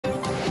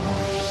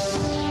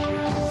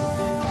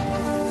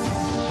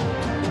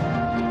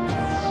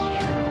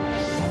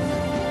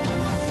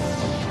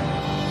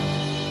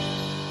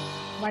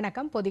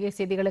வணக்கம். பொதிகை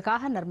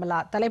செய்திகளுக்காக நர்மலா.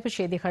 தலைப்புச்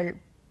செய்திகள்.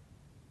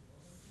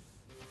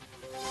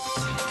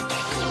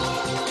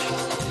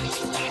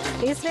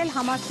 இஸ்ரேல்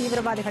ஹமாஸ்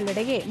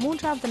தீவிரவாதிகளிடையே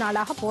மூன்றாவது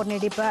நாளாக போர்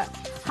நீடிப்பு.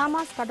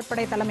 ஹமாஸ்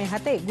கடற்படை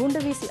தலைமையகத்தை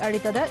குண்டு வீசி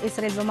அழித்தது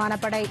இஸ்ரேல்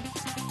விமானப்படை.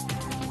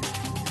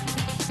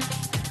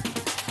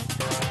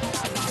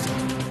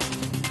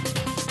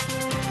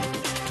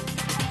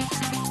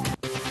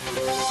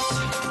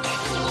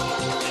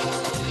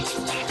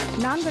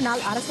 நான்கு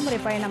நாள் அரசுமுறை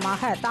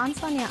பயணமாக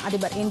தான்சானியா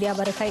அதிபர் இந்தியா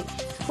வருகை.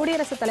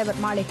 குடியரசுத் தலைவர்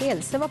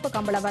மாளிகையில் சிவப்பு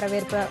கம்பள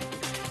வரவேற்பு.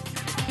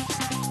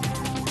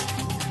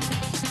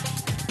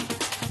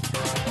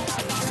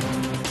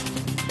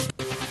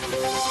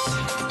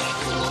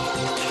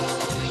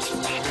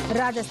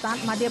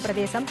 ராஜஸ்தான், மத்திய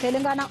பிரதேசம்,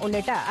 தெலுங்கானா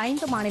உள்ளிட்ட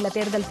 5 மாநில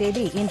தேர்தல்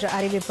தேதி இன்று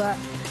அறிவிப்பு.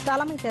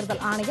 தலைமை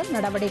தேர்தல் ஆணையம்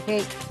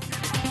நடவடிக்கை.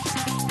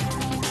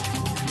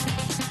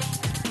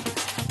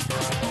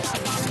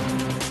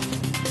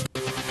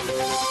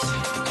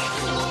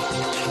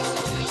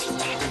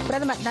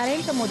 பிரதமர்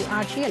நரேந்திர மோடி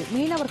ஆட்சியில்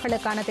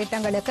மீனவர்களுக்கான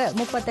திட்டங்களுக்கு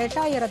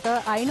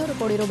 38,500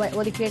 கோடி ரூபாய்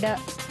ஒதுக்கீடு.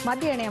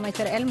 மத்திய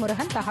இணையமைச்சர் எல்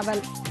முருகன்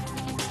தகவல்.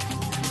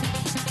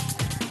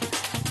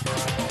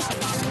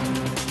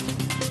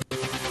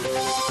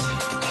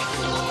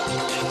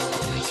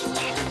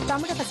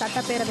 தமிழக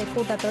சட்டப்பேரவை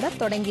கூட்டத்தொடர்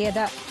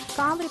தொடங்கியது.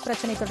 காவிரி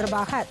பிரச்சினை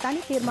தொடர்பாக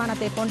தனி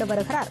தீர்மானத்தை கொண்டு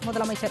வருகிறார்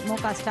முதலமைச்சர்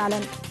மு.க.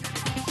 ஸ்டாலின்.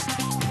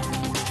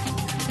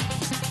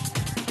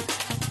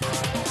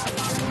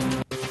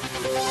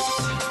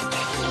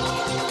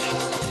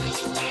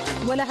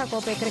 உலக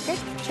கோப்பை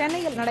கிரிக்கெட்.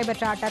 சென்னையில்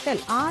நடைபெற்ற ஆட்டத்தில்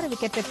 6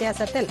 விக்கெட்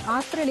வித்தியாசத்தில்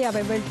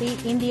ஆஸ்திரேலியாவை வீழ்த்தி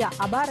இந்தியா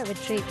அபார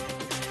வெற்றி.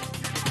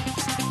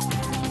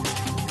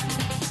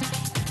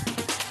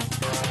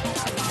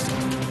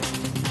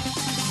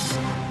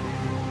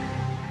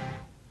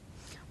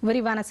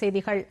 விரிவான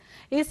செய்திகள்.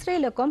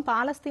 இஸ்ரேலுக்கும்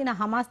பாலஸ்தீன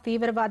ஹமாஸ்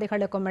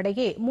தீவிரவாதிகளுக்கும்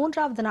இடையே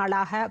மூன்றாவது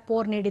நாளாக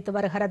போர் நீடித்து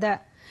வருகிறது.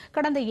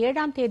 கடந்த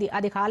 7ஆம் தேதி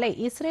அதிகாலை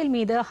இஸ்ரேல்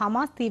மீது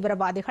ஹமாஸ்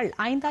தீவிரவாதிகள்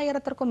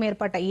 5000க்கும்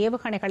மேற்பட்ட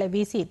ஏவுகணைகளை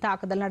வீசி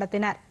தாக்குதல்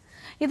நடத்தினர்.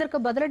 இதற்கு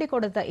பதிலடி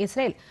கொடுத்த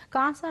இஸ்ரேல்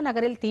காசா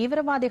நகரில்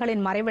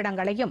தீவிரவாதிகளின்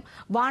மறைவிடங்களையும்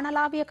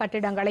வானளாவிய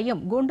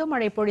கட்டிடங்களையும்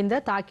குண்டுமழை பொழிந்து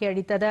தாக்கி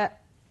அழித்தது.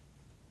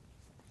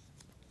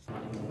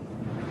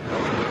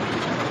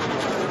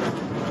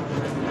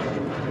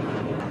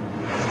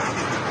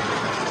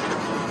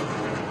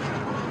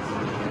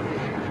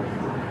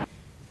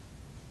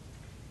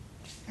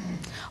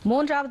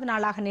 மூன்றாவது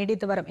நாளாக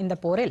நீடித்து வரும் இந்த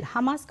போரில்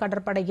ஹமாஸ்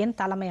கடற்படையின்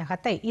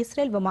தலைமையகத்தை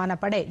இஸ்ரேல்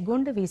விமானப்படை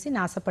குண்டு வீசி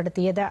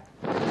நாசப்படுத்தியது.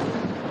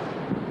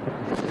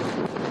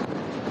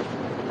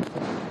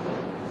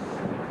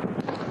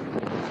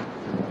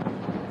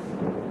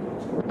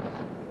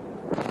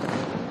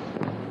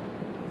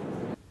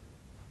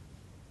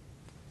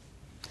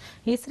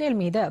 இஸ்ரேல்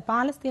மீது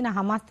பாலஸ்தீன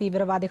ஹமாஸ்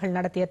தீவிரவாதிகள்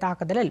நடத்திய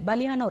தாக்குதலில்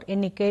பலியானோர்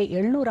எண்ணிக்கை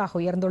 700ஆக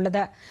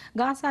உயர்ந்துள்ளது.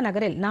 காசா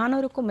நகரில்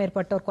 400க்கும்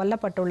மேற்பட்டோர்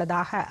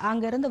கொல்லப்பட்டுள்ளதாக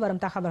அங்கிருந்து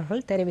வரும்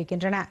தகவல்கள்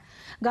தெரிவிக்கின்றன.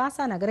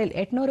 காசா நகரில்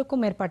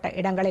 800க்கும் மேற்பட்ட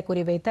இடங்களை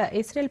குறிவைத்து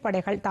இஸ்ரேல்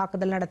படைகள்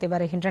தாக்குதல் நடத்தி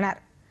வருகின்றனர்.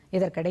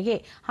 இதற்கிடையே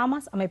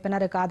ஹமாஸ்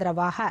அமைப்பினருக்கு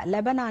ஆதரவாக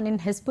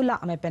லெபனானின் ஹிஸ்புல்லா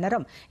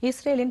அமைப்பினரும்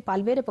இஸ்ரேலின்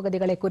பல்வேறு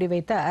பகுதிகளை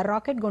குறிவைத்து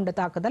ராக்கெட் குண்டு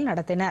தாக்குதல்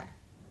நடத்தினர்.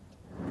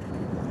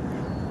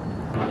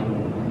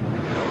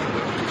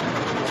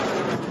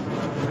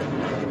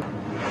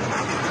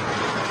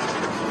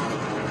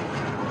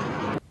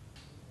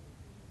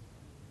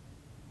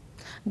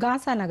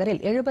 காசா நகரில்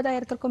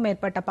 70,000க்கும்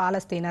மேற்பட்ட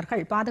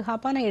பாலஸ்தீனர்கள்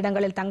பாதுகாப்பான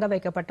இடங்களில் தங்க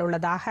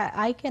வைக்கப்பட்டுள்ளதாக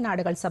ஐக்கிய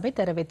நாடுகள் சபை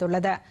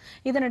தெரிவித்துள்ளது.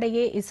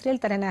 இதனிடையே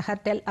இஸ்ரேல்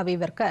தலைநகர் டெல்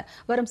அவீவிற்கு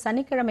வரும்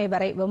சனிக்கிழமை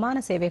வரை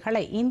விமான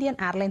சேவைகளை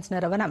இந்தியன் ஏர்லைன்ஸ்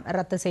நிறுவனம்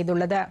ரத்து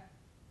செய்துள்ளது.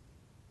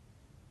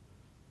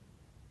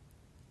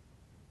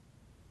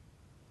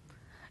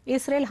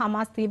 இஸ்ரேல்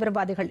ஹமாஸ்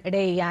தீவிரவாதிகள்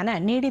இடையேயான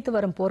நீடித்து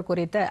வரும் போர்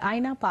குறித்து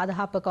ஐநா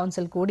பாதுகாப்பு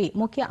கவுன்சில் கூடி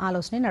முக்கிய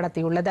ஆலோசனை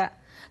நடத்தியுள்ளது.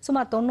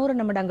 சுமார் 90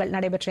 நிமிடங்கள்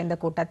நடைபெற்ற இந்த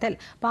கூட்டத்தில்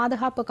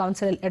பாதுகாப்பு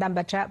கவுன்சிலில்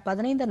இடம்பெற்ற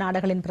 15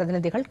 நாடுகளின்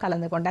பிரதிநிதிகள்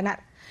கலந்து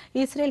கொண்டனர்.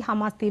 இஸ்ரேல்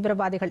ஹமாஸ்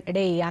தீவிரவாதிகள்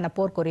இடையேயான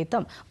போர்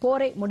குறித்தும்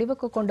போரை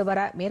முடிவுக்கு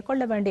கொண்டுவர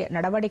மேற்கொள்ள வேண்டிய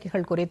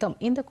நடவடிக்கைகள் குறித்தும்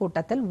இந்த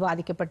கூட்டத்தில்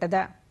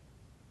விவாதிக்கப்பட்டது.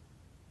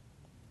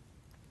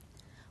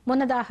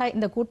 முன்னதாக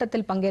இந்த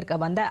கூட்டத்தில் பங்கேற்க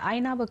வந்த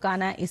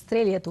ஐநாவுக்கான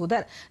இஸ்ரேலிய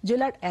தூதர்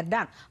ஜிலட்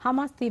எர்டான்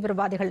ஹமாஸ்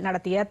தீவிரவாதிகள்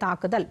நடத்திய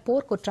தாக்குதல்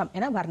போர்க்குற்றம்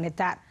என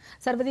வர்ணித்தார்.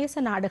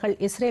 சர்வதேச நாடுகள்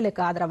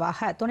இஸ்ரேலுக்கு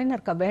ஆதரவாக துணை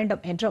நிற்க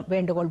வேண்டும் என்றும்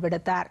வேண்டுகோள்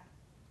விடுத்தார்.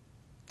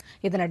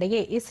 இதனிடையே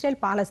இஸ்ரேல்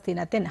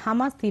பாலஸ்தீனத்தின்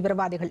ஹமாஸ்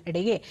தீவிரவாதிகள்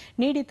இடையே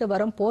நீடித்து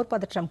வரும் போர்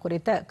பதற்றம்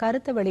குறித்து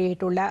கருத்து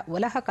வெளியிட்டுள்ள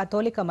உலக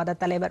கத்தோலிக்க மத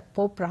தலைவர்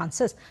போப்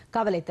பிரான்சிஸ்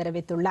கவலை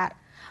தெரிவித்துள்ளார்.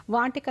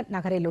 வாட்டிகன்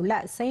நகரில் உள்ள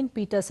செயின்ட்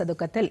பீட்டர்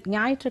சதுக்கத்தில்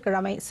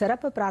ஞாயிற்றுக்கிழமை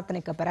சிறப்பு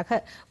பிரார்த்தனைக்கு பிறகு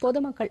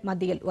பொதுமக்கள்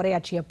மத்தியில்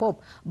உரையாற்றிய போப்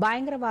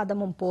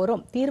பயங்கரவாதமும்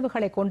போரும்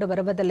தீர்வுகளை கொண்டு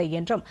வருவதில்லை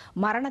என்றும்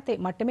மரணத்தை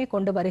மட்டுமே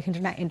கொண்டு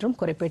வருகின்றன என்றும்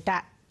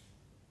குறிப்பிட்டார்.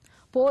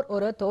 போர்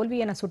ஒரு தோல்வி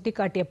என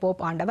சுட்டிக்காட்டிய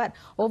போப் ஆண்டவர்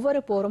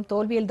ஒவ்வொரு போரும்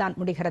தோல்வியில்தான்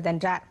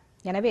முடிகிறதென்றார்.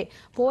 எனவே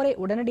போரை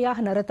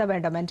உடனடியாக நிறுத்த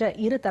வேண்டும் என்று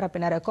இரு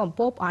தரப்பினருக்கும்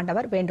போப்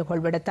ஆண்டவர்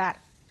வேண்டுகோள் விடுத்தார்.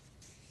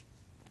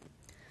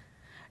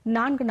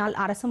 4 நாள்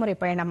அரசுமுறை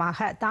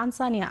பயணமாக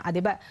தான்சானியா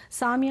அதிபர்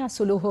சாமியா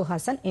சுலுஹு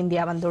ஹசன்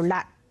இந்தியா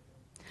வந்துள்ளார்.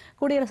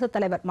 குடியரசுத்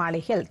தலைவர்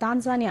மாளிகையில்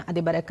தான்சானியா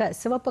அதிபருக்கு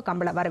சிவப்பு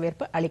கம்பள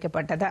வரவேற்பு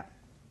அளிக்கப்பட்டது.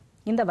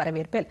 இந்த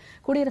வரவேற்பில்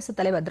குடியரசுத்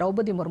தலைவர்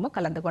திரௌபதி முர்மு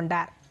கலந்து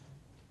கொண்டார்.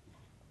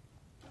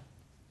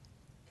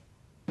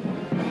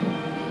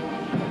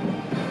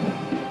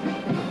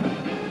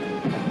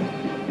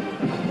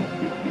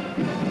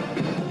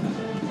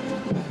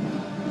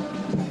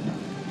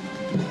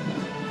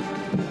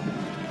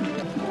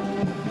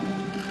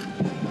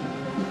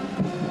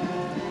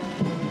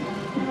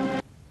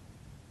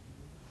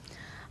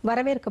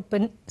 வரவேற்கு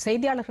பின்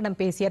செய்தியாளர்களிடம்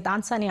பேசிய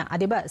தான்சானியா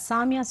அதிபர்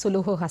சாமியா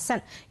சுலுஹு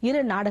ஹசன்,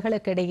 இரு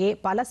நாடுகளுக்கிடையே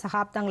பல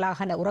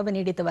சகாப்தங்களாக உறவு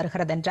நீடித்து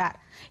வருகிறது என்றார்.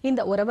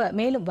 இந்த உறவு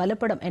மேலும்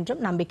வலுப்படும்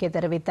என்றும் நம்பிக்கை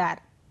தெரிவித்தார்.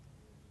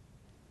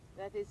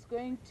 That is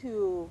going to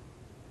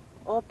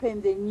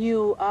open the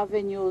new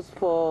avenues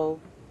for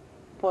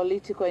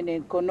political and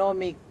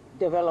economic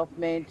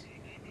development,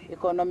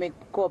 economic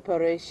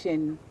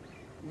cooperation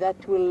that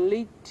will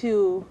lead to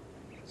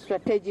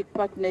strategic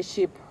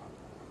partnership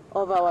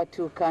of our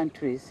two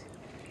countries.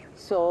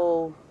 So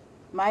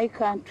my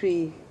country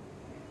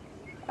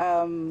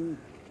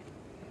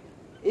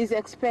is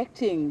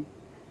expecting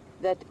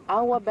that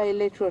our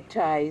bilateral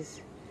ties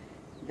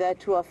that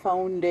were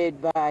founded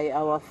by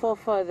our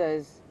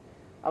forefathers,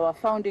 our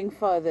founding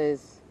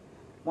fathers,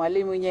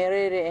 Mwalimu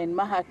Nyerere and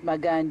Mahatma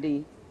Gandhi,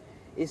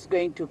 is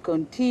going to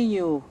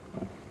continue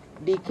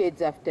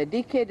decades after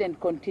decade and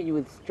continue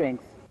with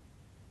strength.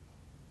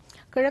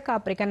 கிழக்கு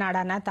ஆப்பிரிக்க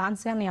நாடான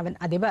தான்சானியாவின்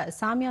அதிபர்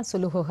சாமியா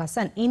சுலுஹு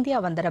Hasan India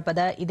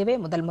வந்திருப்பது இதுவே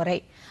முதல் முறை.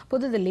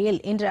 புதுதில்லியில்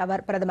இன்று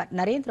அவர் பிரதமர்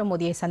நரேந்திர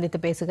மோடியை சந்தித்து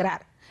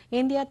பேசுகிறார்.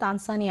 இந்தியா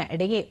தான்சானியா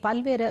இடையே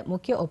பல்வேறு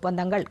முக்கிய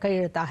ஒப்பந்தங்கள்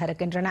கையெழுத்தாக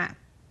இருக்கின்றன.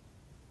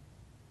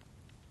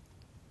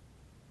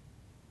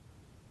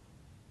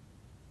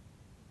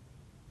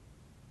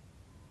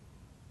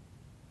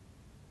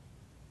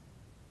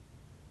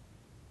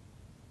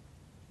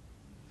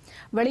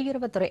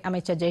 வெளியுறவுத்துறை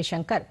அமைச்சர்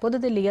ஜெய்சங்கர்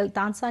புதுதில்லியில்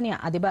தான்சானியா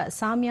அதிபர்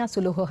சாமியா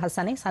சுலுஹு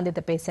ஹசனை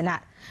சந்தித்து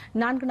பேசினார்.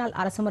 4 நாள்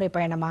அரசுமுறை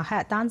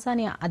பயணமாக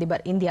தான்சானியா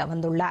அதிபர் இந்தியா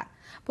வந்துள்ளார்.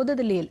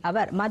 புதுதில்லியில்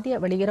அவர் மத்திய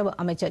வெளியுறவு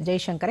அமைச்சர்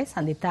ஜெய்சங்கரை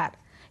சந்தித்தார்.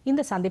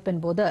 இந்த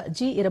சந்திப்பின் போது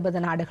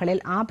G20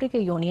 நாடுகளில்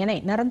ஆப்பிரிக்க யூனியனை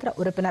நிரந்தர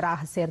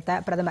உறுப்பினராக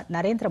சேர்த்த பிரதமர்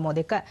நரேந்திர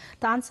மோடிக்கு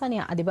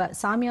தான்சானியா அதிபர்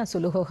சாமியா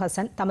சுலுஹு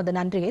ஹசன் தமது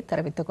நன்றியை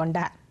தெரிவித்துக்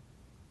கொண்டார்.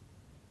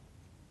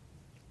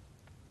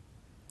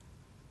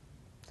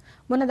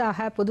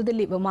 முன்னதாக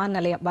புதுதில்லி விமான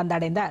நிலையம்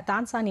வந்தடைந்த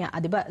தான்சானியா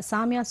அதிபர்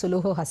சாமியா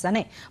சுலுஹு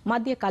ஹசனை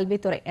மத்திய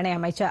கல்வித்துறை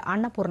இணையமைச்சர்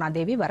அன்னபூர்ணா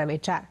தேவி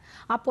வரவேற்றார்.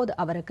 அப்போது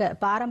அவருக்கு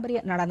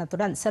பாரம்பரிய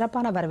நடனத்துடன்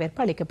சிறப்பான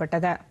வரவேற்பு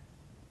அளிக்கப்பட்டது.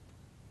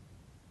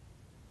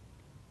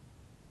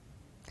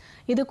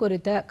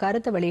 இதுகுறித்து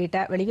கருத்து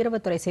வெளியிட்ட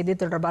வெளியுறவுத்துறை செய்தி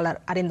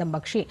தொடர்பாளர் அரிந்தம்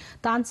பக்ஷி,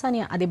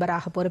 தான்சானியா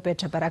அதிபராக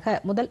பொறுப்பேற்ற பிறகு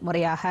முதல்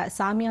முறையாக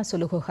சாமியா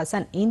சுலுஹு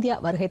ஹசன் இந்தியா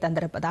வருகை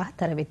தந்திருப்பதாக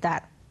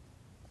தெரிவித்தார்.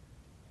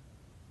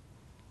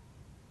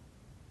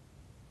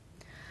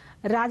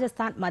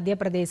 ராஜஸ்தான், மத்திய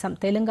பிரதேசம்,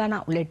 தெலுங்கானா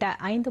உள்ளிட்ட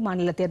 5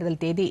 மாநில தேர்தல்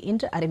தேதி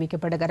இன்று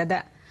அறிவிக்கப்படுகிறது.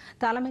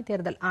 தலைமை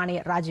தேர்தல்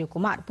ஆணையர்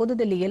ராஜீவ்குமார்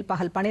புதுதில்லியில்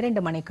பகல்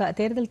 12 மணிக்கு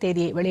தேர்தல்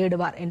தேதியை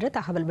வெளியிடுவார் என்று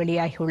தகவல்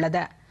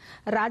வெளியாகியுள்ளது.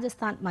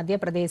 ராஜஸ்தான், மத்திய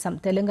பிரதேசம்,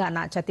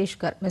 தெலுங்கானா,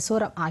 சத்தீஸ்கர்,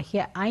 மிசோரம்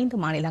ஆகிய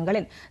 5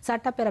 மாநிலங்களின்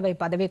சட்டப்பேரவை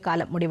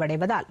பதவிக்காலம்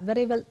முடிவடைவதால்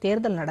விரைவில்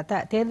தேர்தல்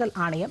நடத்த தேர்தல்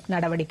ஆணையம்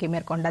நடவடிக்கை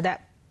மேற்கொண்டது.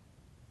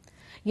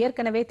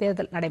 ஏற்கனவே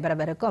தேர்தல்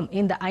நடைபெறவிருக்கும்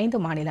இந்த 5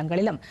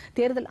 மாநிலங்களிலும்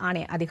தேர்தல்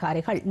ஆணைய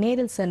அதிகாரிகள்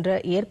நேரில் சென்று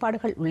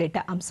ஏற்பாடுகள் உள்ளிட்ட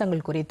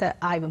அம்சங்கள் குறித்து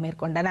ஆய்வு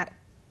மேற்கொண்டனர்.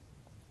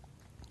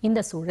 இந்த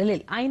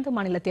சூழலில் 5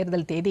 மாநில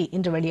தேர்தல் தேதி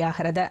இன்று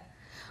வெளியாகிறது.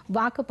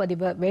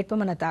 வாக்குப்பதிவு,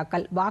 வேட்புமனு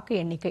தாக்கல், வாக்கு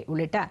எண்ணிக்கை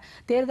உள்ளிட்ட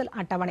தேர்தல்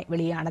அட்டவணை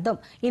வெளியானதும்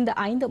இந்த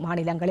 5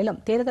 மாநிலங்களிலும்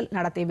தேர்தல்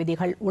நடத்தை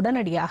விதிகள்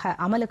உடனடியாக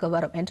அமலுக்கு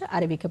வரும் என்று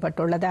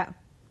அறிவிக்கப்பட்டுள்ளது.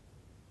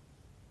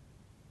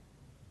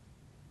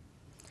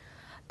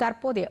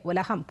 தற்போதைய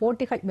உலகம்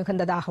போட்டிகள்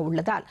மிகுந்ததாக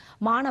உள்ளதால்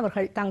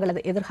மாணவர்கள்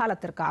தங்களது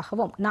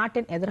எதிர்காலத்திற்காகவும்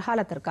நாட்டின்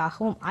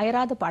எதிர்காலத்திற்காகவும்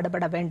அயராது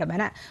பாடுபட வேண்டும்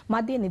என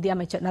மத்திய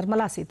நிதியமைச்சர்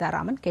நிர்மலா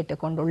சீதாராமன்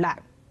கேட்டுக்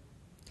கொண்டுள்ளார்.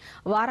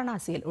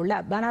 வாரணாசியில்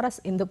உள்ள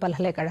பனாரஸ் இந்து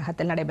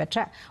பல்கலைக்கழகத்தில்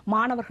நடைபெற்ற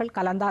மாணவர்கள்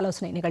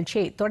கலந்தாலோசனை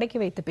நிகழ்ச்சியை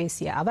தொடக்கி வைத்து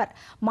பேசிய அவர்,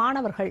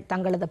 மாணவர்கள்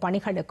தங்களது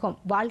பணிகளுக்கும்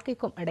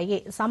வாழ்க்கைக்கும்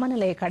இடையே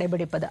சமநிலையை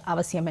கடைபிடிப்பது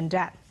அவசியம்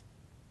என்றார்.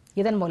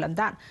 இதன்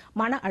மூலம்தான்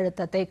மன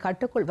அழுத்தத்தை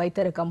கட்டுக்குள்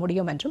வைத்திருக்க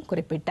முடியும் என்றும்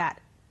குறிப்பிட்டார்.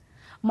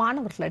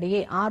 மாணவர்களிடையே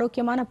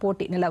ஆரோக்கியமான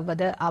போட்டி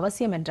நிலவுவது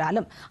அவசியம்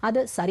என்றாலும் அது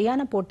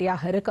சரியான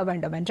போட்டியாக இருக்க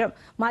வேண்டும் என்றும்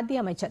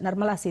மத்திய அமைச்சர்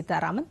நிர்மலா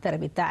சீதாராமன்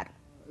தெரிவித்தார்.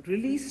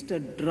 Released a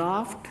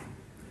draft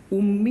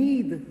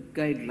Ummeed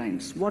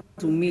guidelines. What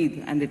is Ummeed?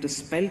 And it is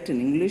spelt in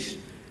English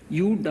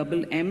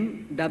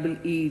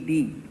UMMEED.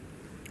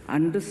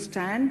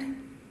 Understand,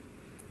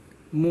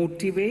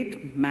 motivate,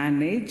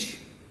 manage,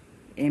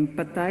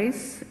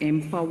 empathize,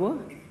 empower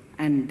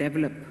and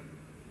develop.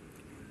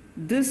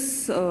 This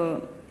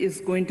is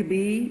going to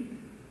be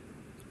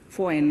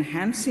for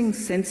enhancing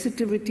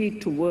sensitivity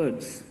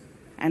towards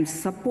and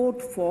support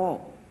for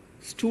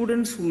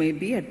students who may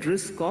be at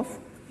risk of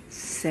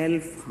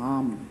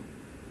self-harm.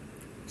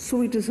 So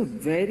it is a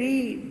very,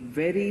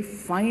 very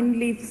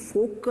finely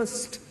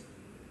focused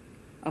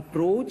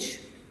approach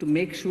to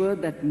make sure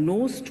that no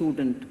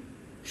student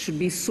should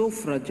be so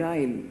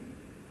fragile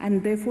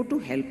and therefore to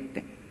help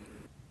them.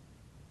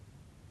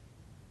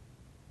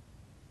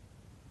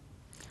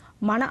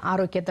 மன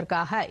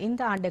ஆரோக்கியத்திற்காக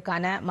இந்த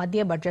ஆண்டுக்கான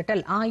மத்திய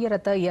பட்ஜெட்டில்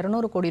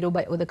 1200 கோடி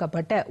ரூபாய்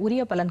ஒதுக்கப்பட்டு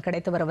உரிய பலன்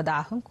கிடைத்து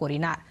வருவதாகவும்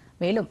கூறினார்.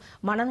 மேலும்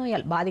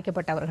மனநோயால்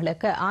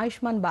பாதிக்கப்பட்டவர்களுக்கு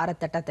ஆயுஷ்மான்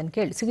பாரத் திட்டத்தின்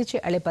கீழ்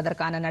சிகிச்சை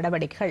அளிப்பதற்கான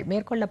நடவடிக்கைகள்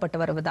மேற்கொள்ளப்பட்டு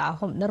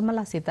வருவதாகவும்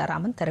நிர்மலா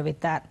சீதாராமன்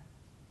தெரிவித்தார்.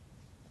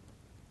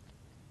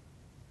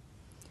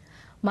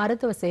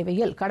 மருத்துவ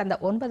சேவையில் கடந்த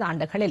 9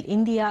 ஆண்டுகளில்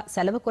இந்தியா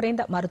செலவு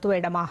குறைந்த மருத்துவ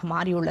இடமாக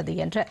மாறியுள்ளது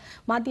என்று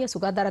மத்திய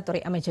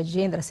சுகாதாரத்துறை அமைச்சர்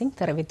ஜிதேந்திர சிங்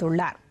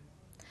தெரிவித்துள்ளார்.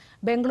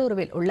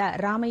 பெங்களூருவில் உள்ள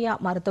ராமையா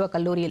மருத்துவக்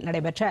கல்லூரியில்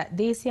நடைபெற்ற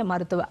தேசிய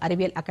மருத்துவ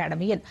அறிவியல்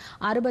அகாடமியின்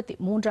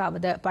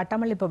 63வது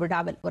பட்டமளிப்பு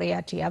விழாவில்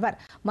உரையாற்றிய அவர்,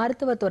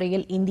 மருத்துவத்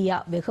துறையில் இந்தியா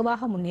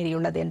வெகுவாக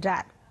முன்னேறியுள்ளது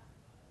என்றார்.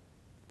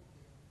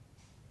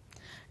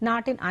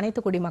 நாட்டின் அனைத்து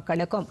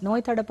குடிமக்களுக்கும்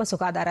நோய் தடுப்பு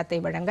சுகாதாரத்தை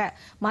வழங்க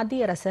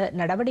மத்திய அரசு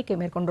நடவடிக்கை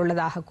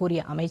மேற்கொண்டுள்ளதாக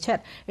கூறிய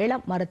அமைச்சர்,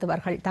 இளம்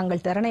மருத்துவர்கள்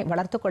தங்கள் திறனை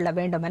வளர்த்துக் கொள்ள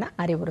வேண்டும் என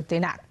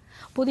அறிவுறுத்தினார்.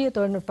 புதிய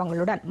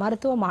தொழில்நுட்பங்களுடன்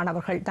மருத்துவ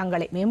மாணவர்கள்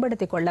தங்களை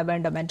மேம்படுத்திக் கொள்ள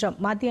வேண்டும் என்றும்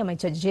மத்திய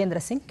அமைச்சர்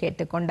ஜிதேந்திர சிங்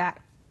கேட்டுக் கொண்டார்.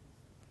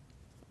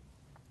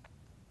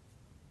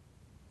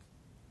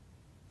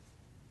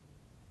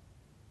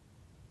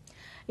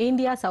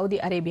 இந்தியா சவுதி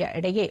அரேபியா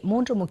இடையே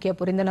 3 முக்கிய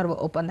புரிந்துணர்வு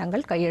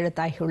ஒப்பந்தங்கள்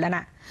கையெழுத்தாகியுள்ளன.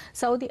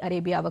 சவுதி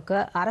அரேபியாவுக்கு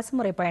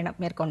அரசுமுறை பயணம்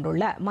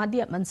மேற்கொண்டுள்ள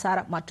மத்திய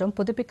மின்சாரம் மற்றும்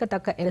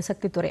புதுப்பிக்கத்தக்க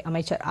எரிசக்தித்துறை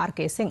அமைச்சர்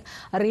RK சிங்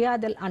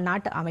ரியாதில்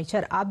அந்நாட்டு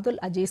அமைச்சர்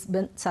அப்துல் அஜீஸ்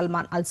பின்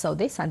சல்மான் அல்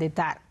சவுதை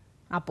சந்தித்தார்.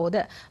 அப்போது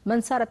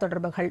மின்சார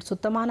தொடர்புகள்,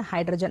 சுத்தமான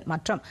ஹைட்ரஜன்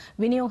மற்றும்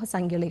விநியோக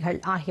சங்கிலிகள்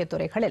ஆகிய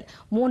துறைகளில்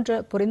 3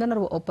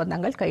 புரிந்துணர்வு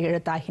ஒப்பந்தங்கள்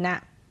கையெழுத்தாகின.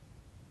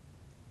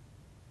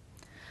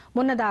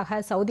 முன்னதாக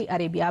சவுதி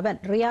அரேபியாவின்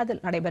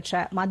ரியாதில்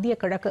நடைபெற்ற மத்திய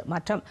கிழக்கு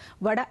மற்றும்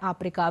வட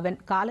ஆப்பிரிக்காவின்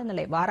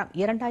காலநிலை வாரம்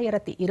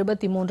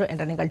 2023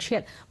 என்ற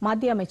நிகழ்ச்சியில்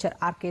மத்திய அமைச்சர்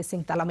RK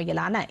சிங்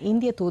தலைமையிலான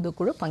இந்திய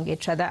தூதுக்குழு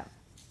பங்கேற்றது.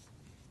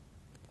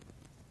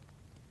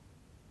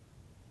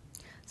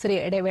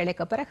 சிறிய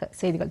இடைவேளைக்கு பிறகு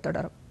செய்திகள்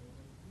தொடரும்.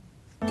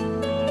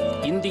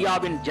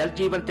 இந்தியாவின்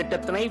ஜல்ஜீவன்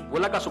திட்டத்தினை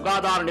உலக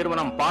சுகாதார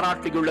நிறுவனம்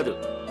பாராட்டியுள்ளது.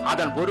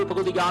 அதன் ஒரு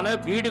பகுதியான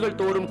வீடுகள்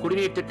தோறும்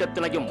குடிநீர்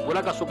திட்டத்தினையும்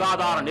உலக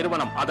சுகாதார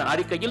நிறுவனம் அதன்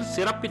அறிக்கையில்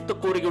சிறப்பித்து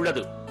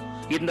கூறியுள்ளது.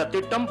 இந்த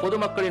திட்டம்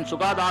பொதுமக்களின்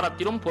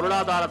சுகாதாரத்திலும்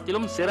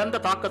பொருளாதாரத்திலும்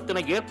சிறந்த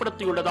தாக்கத்தினை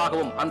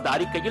ஏற்படுத்தியுள்ளதாகவும் அந்த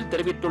அறிக்கையில்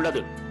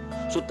தெரிவித்துள்ளது.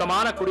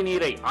 சுத்தமான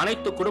குடிநீரை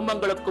அனைத்து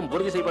குடும்பங்களுக்கும்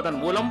உறுதி செய்வதன்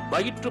மூலம்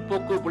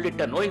வயிற்றுப்போக்கு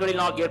உள்ளிட்ட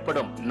நோய்களினால்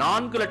ஏற்படும்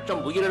 4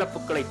 லட்சம்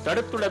உயிரிழப்புகளை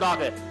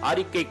தடுத்துள்ளதாக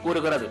அறிக்கை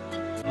கூறுகிறது.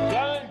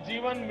 जल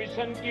जीवन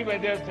मिशन की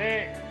वजह से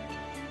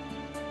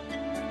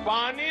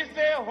पानी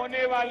से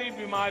होने वाली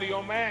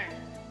बीमारियों में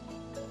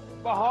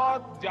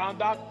बहुत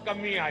ज्यादा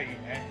कमी आई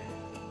है।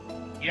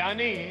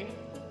 यानी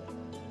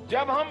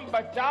जब हम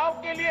बचाव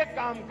के लिए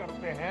काम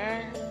करते हैं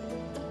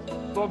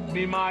तो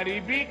बीमारी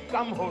भी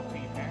कम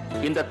होती है.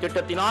 இந்த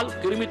திட்டத்தினால்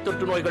கிருமி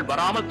தொற்று நோய்கள்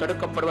வராமல்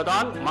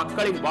தடுக்கப்படுவதால்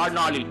மக்களின்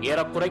வாழ்நாளில்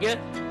ஏறக்குறைய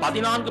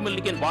 14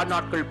 மில்லியன்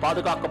வாழ்நாட்கள்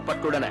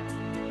பாதுகாக்கப்பட்டுள்ளன.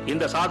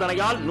 இந்த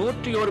சாதனையால்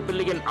 101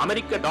 பில்லியன்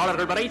அமெரிக்க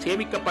டாலர்கள் வரை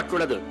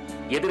சேமிக்கப்பட்டுள்ளது.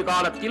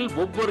 எதிர்காலத்தில்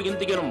ஒவ்வொரு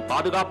இந்தியனும்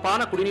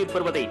பாதுகாப்பான குடிநீர்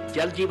பெறுவதை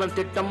ஜல்ஜீவன்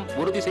திட்டம்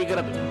உறுதி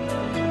செய்கிறது.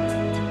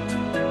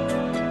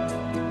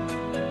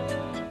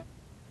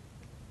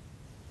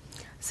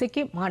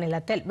 சிக்கிம்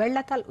மாநிலத்தில்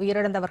வெள்ளத்தால்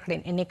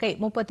உயிரிழந்தவர்களின் எண்ணிக்கை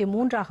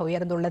 33ஆக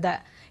உயர்ந்துள்ளது.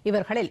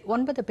 இவர்களில்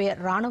 9 பேர்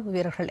ராணுவ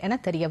வீரர்கள் என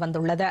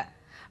தெரியவந்துள்ளது.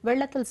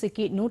 வெள்ளத்தில்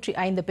சிக்கி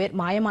 105 பேர்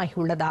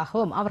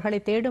மாயமாகியுள்ளதாகவும் அவர்களை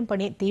தேடும்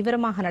பணி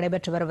தீவிரமாக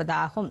நடைபெற்று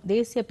வருவதாகவும்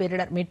தேசிய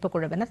பேரிடர் மீட்புக்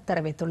குழுவினர்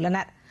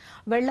தெரிவித்துள்ளனர்.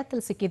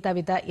 வெள்ளத்தில் சிக்கி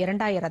தவித்த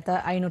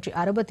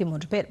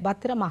 2563 பேர்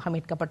பத்திரமாக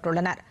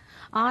மீட்கப்பட்டுள்ளனர்.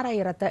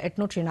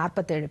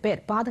 6847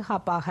 பேர்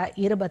பாதுகாப்பாக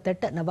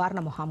 28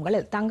 நிவாரண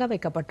முகாம்களில் தங்க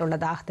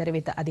வைக்கப்பட்டுள்ளதாக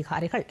தெரிவித்த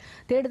அதிகாரிகள்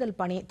தேடுதல்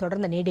பணி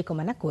தொடர்ந்து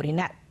நீடிக்கும் என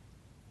கூறினர்.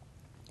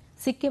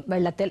 சிக்கிம்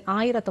வெள்ளத்தில்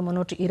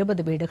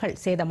 1320 வீடுகள்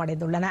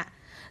சேதமடைந்துள்ளன.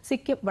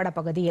 சிக்கிம்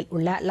வடபகுதியில்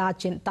உள்ள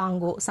லாச்சின்,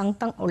 தாங்கோ,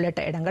 சங்தங்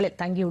உள்ளிட்ட இடங்களில்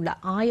தங்கியுள்ள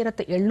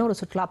 1700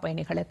 சுற்றுலா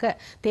பயணிகளுக்கு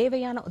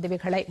தேவையான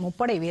உதவிகளை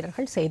முப்படை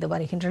வீரர்கள் செய்து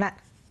வருகின்றனர்.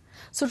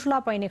 சுற்றுலா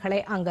பயணிகளை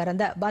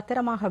அங்கிருந்து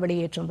பத்திரமாக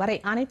வெளியேற்றும் வரை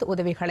அனைத்து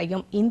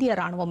உதவிகளையும் இந்திய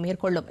ராணுவம்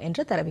மேற்கொள்ளும்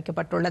என்று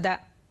தெரிவிக்கப்பட்டுள்ளது.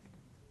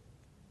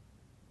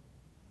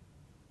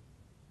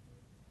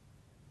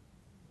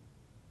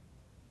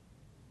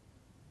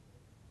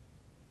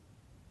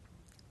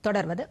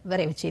 தொடர்வது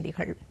விரைவுச்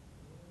செய்திகள்.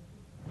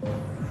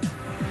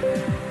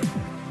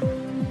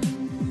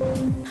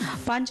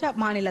 பஞ்சாப்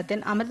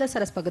மாநிலத்தின்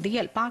அமிர்தசரஸ்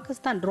பகுதியில்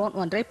பாகிஸ்தான் ட்ரோன்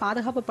ஒன்றை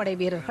பாதுகாப்பு படை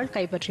வீரர்கள்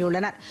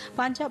கைப்பற்றியுள்ளனர்.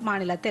 பஞ்சாப்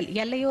மாநிலத்தில்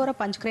எல்லையோர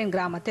பஞ்ச்கிரேன்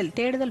கிராமத்தில்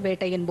தேடுதல்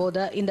வேட்டையின்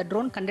போது இந்த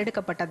ட்ரோன்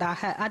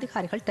கண்டெடுக்கப்பட்டதாக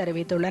அதிகாரிகள்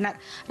தெரிவித்துள்ளனர்.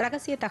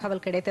 ரகசிய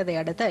தகவல் கிடைத்ததை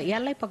அடுத்து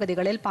எல்லைப்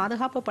பகுதிகளில்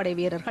பாதுகாப்பு படை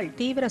வீரர்கள்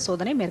தீவிர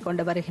சோதனை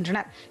மேற்கொண்டு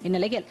வருகின்றனர்.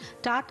 இந்நிலையில்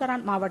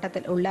டார்டரான்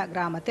மாவட்டத்தில் உள்ள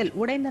கிராமத்தில்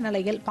உடைந்த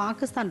நிலையில்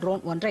பாகிஸ்தான்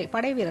ட்ரோன் ஒன்றை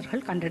படை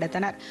வீரர்கள்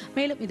கண்டெடுத்தனர்.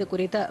 மேலும்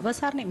இதுகுறித்து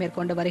விசாரணை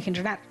மேற்கொண்டு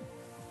வருகின்றனர்.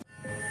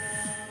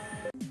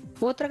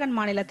 உத்தரகண்ட்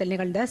மாநிலத்தில்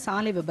நிகழ்ந்த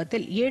சாலை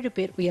விபத்தில் 7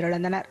 பேர்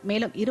உயிரிழந்தனர்.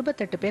 மேலும்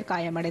 28 பேர்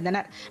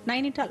காயமடைந்தனர்.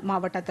 நைனிடால்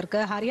மாவட்டத்திற்கு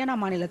ஹரியானா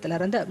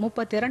மாநிலத்திலிருந்து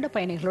 32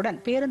 பயணிகளுடன்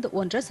பேருந்து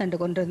ஒன்று சென்று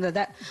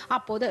கொண்டிருந்தது.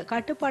 அப்போது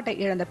கட்டுப்பாட்டை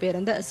இழந்த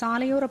பேருந்து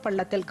சாலையோர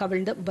பள்ளத்தில்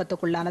கவிழ்ந்து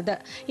விபத்துக்குள்ளானது.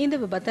 இந்த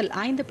விபத்தில்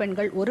 5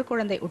 பெண்கள், 1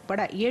 குழந்தை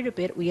உட்பட 7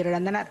 பேர்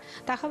உயிரிழந்தனர்.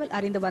 தகவல்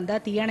அறிந்து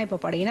வந்த தீயணைப்பு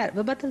படையினர்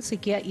விபத்தில்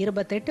சிக்கிய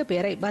 28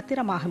 பேரை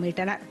பத்திரமாக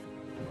மீட்டனர்.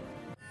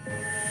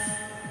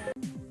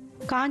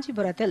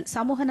 காஞ்சிபுரத்தில்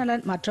சமூக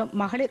நலன் மற்றும்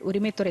மகளிர்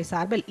உரிமைத்துறை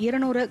சார்பில்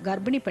 200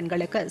 கர்ப்பிணி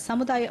பெண்களுக்கு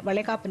சமுதாய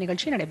வளைகாப்பு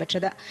நிகழ்ச்சி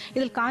நடைபெற்றது.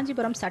 இதில்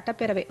காஞ்சிபுரம்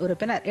சட்டப்பேரவை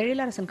உறுப்பினர்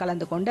எழிலரசன்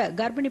கலந்து கொண்டு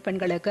கர்ப்பிணி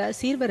பெண்களுக்கு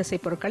சீர்வரிசை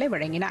பொருட்களை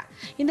வழங்கினார்.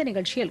 இந்த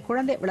நிகழ்ச்சியில்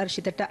குழந்தை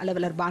வளர்ச்சி திட்ட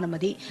அலுவலர்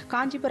பானுமதி,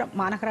 காஞ்சிபுரம்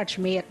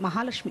மாநகராட்சி மேயர்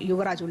மகாலட்சுமி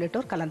யுவராஜ்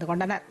உள்ளிட்டோர் கலந்து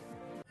கொண்டனர்.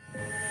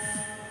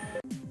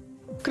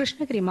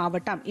 கிருஷ்ணகிரி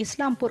மாவட்டம்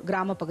இஸ்லாம்பூர்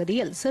கிராம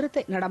பகுதியில்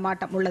சிறுத்தை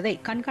நடமாட்டம் உள்ளதை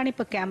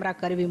கண்காணிப்பு கேமரா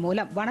கருவி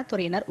மூலம்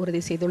வனத்துறையினர்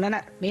உறுதி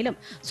செய்துள்ளனர். மேலும்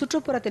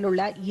சுற்றுப்புறத்தில்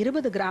உள்ள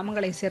 20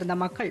 கிராமங்களைச் சேர்ந்த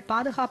மக்கள்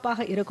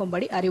பாதுகாப்பாக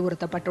இருக்கும்படி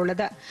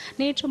அறிவுறுத்தப்பட்டுள்ளது.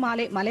 நேற்று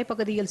மாலை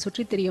மலைப்பகுதியில்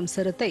சுற்றித் திரியும்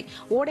சிறுத்தை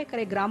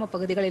ஓடைக்கரை கிராம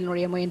பகுதிகளில்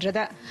நுழைய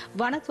முயன்றது.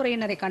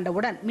 வனத்துறையினரை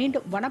கண்டவுடன்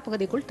மீண்டும்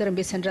வனப்பகுதிக்குள்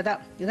திரும்பி சென்றது.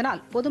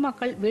 இதனால்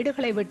பொதுமக்கள்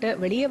வீடுகளை விட்டு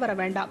வெளியே வர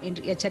வேண்டாம்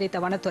என்று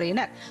எச்சரித்த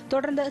வனத்துறையினர்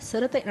தொடர்ந்து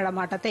சிறுத்தை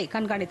நடமாட்டத்தை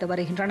கண்காணித்து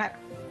வருகின்றனர்.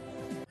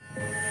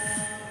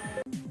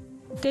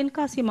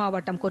 தென்காசி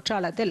மாவட்டம்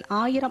குற்றாலத்தில்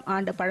 1000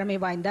 ஆண்டு பழமை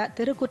வாய்ந்த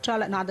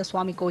திருக்குற்றாலநாத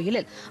சுவாமி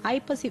கோயிலில்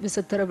ஐப்பசி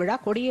விசு திருவிழா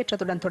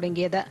கொடியேற்றத்துடன்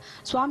தொடங்கியது.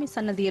 சுவாமி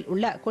சன்னதியில்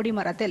உள்ள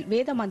கொடிமரத்தில்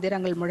வேத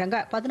மந்திரங்கள் முழங்க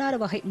 16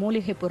 வகை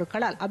மூலிகை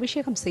பொருட்களால்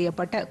அபிஷேகம்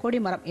செய்யப்பட்ட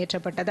கொடிமரம்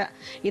ஏற்றப்பட்டது.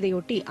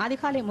 இதையொட்டி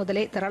அதிகாலை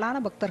முதலே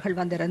திரளான பக்தர்கள்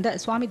வந்திருந்து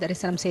சுவாமி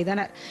தரிசனம்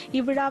செய்தனர்.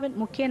 இவ்விழாவின்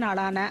முக்கிய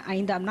நாளான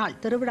 5ஆம் நாள்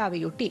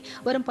திருவிழாவையொட்டி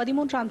வரும்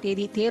 13ஆம்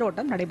தேதி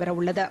தேரோட்டம்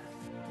நடைபெறவுள்ளது.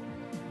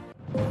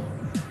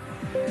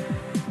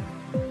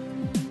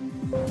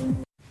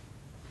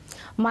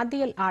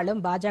 மத்தியில் ஆளும்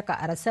பாஜக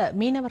அரசு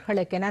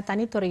மீனவர்களுக்கென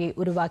தனித்துறையை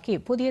உருவாக்கி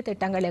புதிய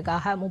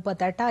திட்டங்களுக்காக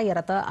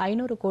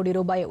 38,500 கோடி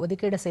ரூபாய்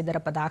ஒதுக்கீடு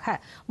செய்திருப்பதாக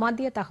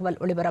மத்திய தகவல்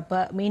ஒலிபரப்பு,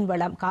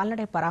 மீன்வளம்,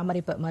 கால்நடை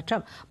பராமரிப்பு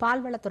மற்றும்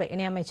பால்வளத்துறை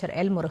இணையமைச்சர்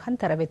எல் முருகன்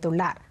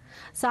தெரிவித்துள்ளார்.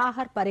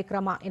 சாகர்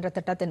பரிக்ரமா என்ற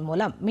திட்டத்தின்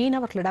மூலம்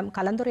மீனவர்களிடம்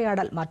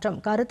கலந்துரையாடல்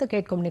மற்றும் கருத்து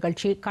கேட்கும்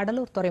நிகழ்ச்சி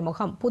கடலூர்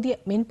துறைமுகம் புதிய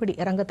மீன்பிடி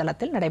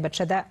இறங்குதளத்தில்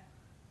நடைபெற்றது.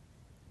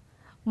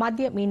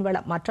 மத்திய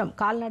மீன்வளம் மற்றும்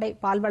கால்நடை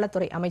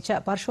பால்வளத்துறை அமைச்சர்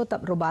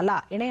பர்ஷோத்தம் ரூபாலா,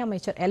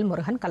 இணையமைச்சர் எல்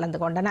முருகன் கலந்து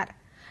கொண்டனர்.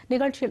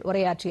 நிகழ்ச்சியில்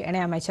உரையாற்றிய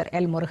இணையமைச்சர்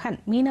எல் முருகன்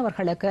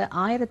மீனவர்களுக்கு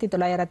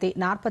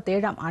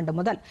 1947ஆம் ஆண்டு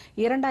முதல்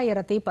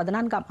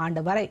 2014ஆம்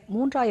ஆண்டு வரை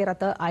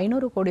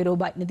 3,500 கோடி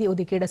ரூபாய் நிதி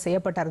ஒதுக்கீடு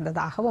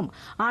செய்யப்பட்டிருந்ததாகவும்,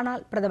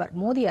 ஆனால் பிரதமர்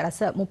மோடி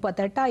அரசு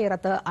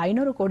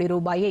 38,500 கோடி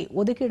ரூபாயை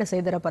ஒதுக்கீடு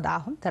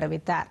செய்திருப்பதாகவும்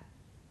தெரிவித்தார்.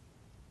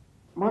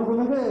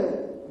 மாண்புமிகு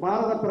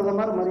பாரத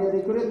பிரதமர்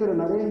மரியாதைக்குரிய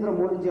திரு நரேந்திர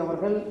மோடிஜி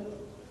அவர்கள்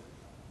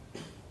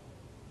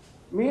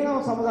மீனவ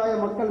சமுதாய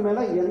மக்கள் மேல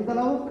எந்த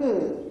அளவுக்கு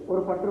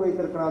ஒரு பற்று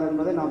வைத்திருக்கிறார்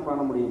என்பதை நாம் காண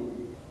முடியும்.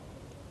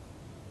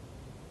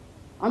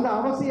 அந்த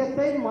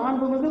அவசியத்தை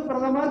மாண்புமிகு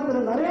பிரதமர்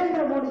திரு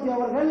நரேந்திர மோடிஜி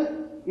அவர்கள்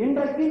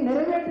இன்றைக்கு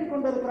நிறைவேற்றிக்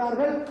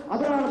கொண்டிருக்கிறார்கள்.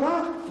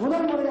 அதனால்தான்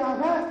முதல்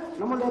முறையாக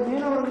நம்முடைய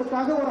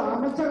மீனவர்களுக்காக ஒரு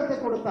அமைச்சகத்தை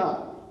கொடுத்தார்.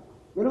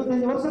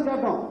 25 வருஷம்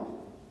கேட்டோம்,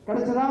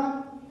 கிடைச்சதா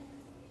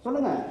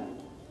சொல்லுங்க.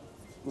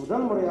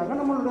 முதல் முறையாக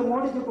நம்மளுடைய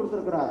மோடிஜி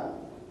கொடுத்திருக்கிறார்.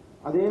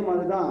 அதே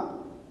மாதிரிதான்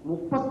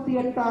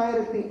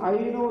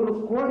 38,500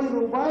 கோடி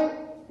ரூபாய்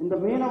இந்த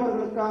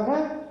மீனவர்களுக்காக,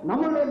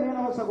 நம்முடைய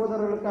மீனவ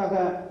சகோதரர்களுக்காக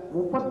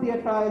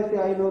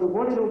 38,500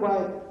 கோடி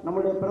ரூபாய்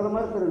நம்முடைய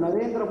பிரதமர் திரு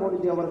நரேந்திர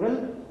மோடிஜி அவர்கள்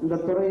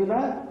இந்த துறையில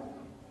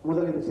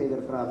முதலீடு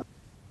செய்திருக்கிறார்.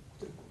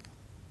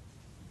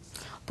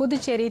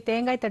 புதுச்சேரி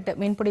தேங்காய்த்தட்டு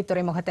மீன்பிடி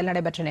துறைமுகத்தில்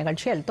நடைபெற்ற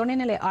நிகழ்ச்சியில்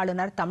துணைநிலை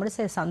ஆளுநர்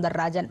தமிழிசை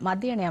சவுந்தரராஜன்,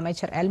 மத்திய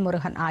இணையமைச்சர் எல்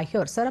முருகன்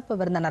ஆகியோர் சிறப்பு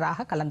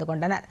விருந்தினராக கலந்து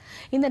கொண்டனர்.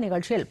 இந்த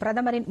நிகழ்ச்சியில்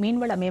பிரதமரின்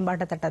மீன்வள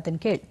மேம்பாட்டு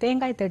திட்டத்தின் கீழ்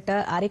தேங்காய்த்திட்டு,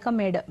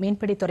 அரிக்கமேடு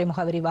மீன்பிடி துறைமுக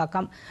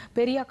விரிவாக்கம்,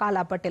 பெரிய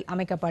காலாப்பட்டில்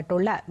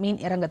அமைக்கப்பட்டுள்ள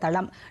மீன்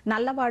இறங்குதளம்,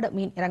 நல்லவாடு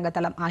மீன்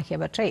இறங்குதளம்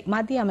ஆகியவற்றை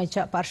மத்திய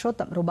அமைச்சர்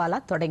பர்ஷோத்தம் ரூபாலா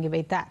தொடங்கி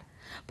வைத்தார்.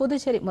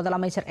 புதுச்சேரி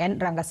முதலமைச்சர் என்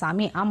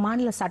ரங்கசாமி,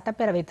 அம்மாநில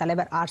சட்டப்பேரவைத்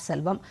தலைவர் ஆர்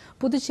செல்வம்,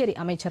 புதுச்சேரி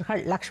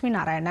அமைச்சர்கள் லட்சுமி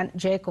நாராயணன்,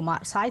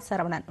 ஜெயக்குமார், சாய்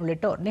சரவணன்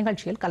உள்ளிட்டோர்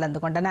நிகழ்ச்சியில்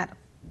கலந்து கொண்டனர்.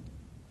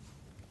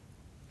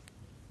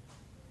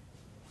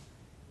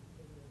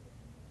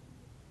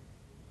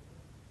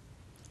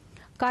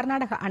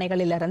 கர்நாடக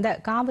அணைகளிலிருந்து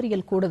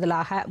காவிரியில்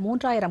கூடுதலாக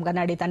 3000 கன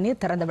அடி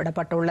தண்ணீர்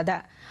திறந்துவிடப்பட்டுள்ளது.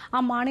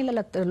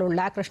 அம்மாநிலத்தில்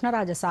உள்ள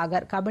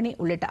கிருஷ்ணராஜசாகர், கபினி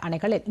உள்ளிட்ட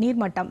அணைகளில்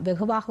நீர்மட்டம்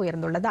வெகுவாக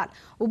உயர்ந்துள்ளதால்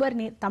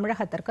உபரிநீர்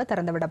தமிழகத்திற்கு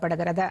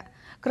திறந்துவிடப்படுகிறது.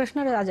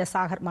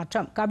 கிருஷ்ணராஜசாகர்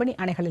மற்றும் கபினி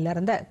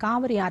அணைகளிலிருந்து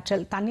காவிரி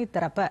ஆற்றில் தண்ணீர்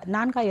திறப்பு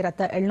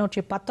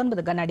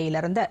 4719 கன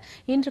அடியிலிருந்து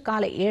இன்று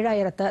காலை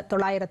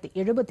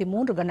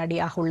 7973 கன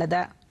அடியாக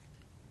உள்ளது.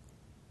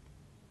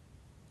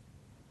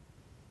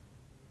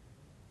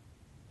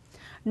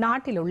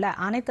 நாட்டில் உள்ள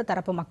அனைத்து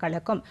தரப்பு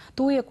மக்களுக்கும்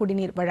தூய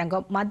குடிநீர்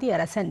வழங்கும் மத்திய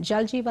அரசின்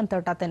ஜல்ஜீவன்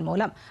திட்டத்தின்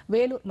மூலம்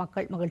வேலூர்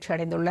மக்கள் மகிழ்ச்சி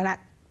அடைந்துள்ளனர்.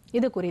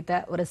 இது குறித்த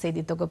ஒரு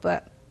செய்தி தொகுப்பு.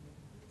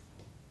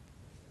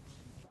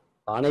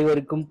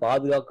 அனைவருக்கும்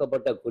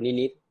பாதுகாக்கப்பட்ட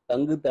குடிநீர்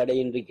தங்கு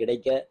தடையின்றி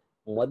கிடைக்க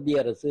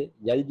மத்திய அரசு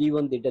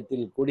ஜல்ஜீவன்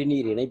திட்டத்தில்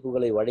குடிநீர்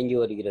இணைப்புகளை வழங்கி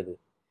வருகிறது.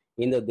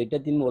 இந்த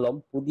திட்டத்தின் மூலம்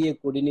புதிய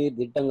குடிநீர்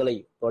திட்டங்களை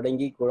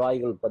தொடங்கி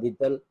குழாய்கள்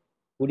பதித்தல்,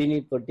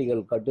 குடிநீர்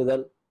தொட்டிகள்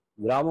கட்டுதல்,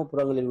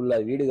 கிராமப்புறங்களில்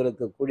உள்ள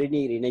வீடுகளுக்கு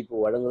குடிநீர் இணைப்பு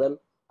வழங்குதல்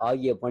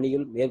ஆகிய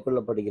பணிகள்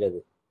மேற்கொள்ளப்படுகிறது.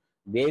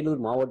 வேலூர்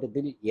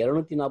மாவட்டத்தில்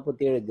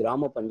 247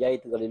 கிராம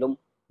பஞ்சாயத்துகளிலும்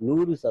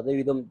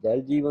 100%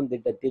 ஜல்ஜீவன்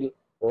திட்டத்தில்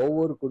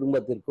ஒவ்வொரு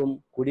குடும்பத்திற்கும்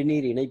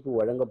குடிநீர் இணைப்பு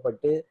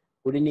வழங்கப்பட்டு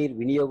குடிநீர்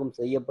விநியோகம்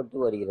செய்யப்பட்டு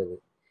வருகிறது.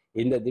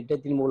 இந்த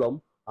திட்டத்தின் மூலம்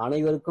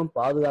அனைவருக்கும்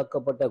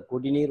பாதுகாக்கப்பட்ட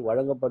குடிநீர்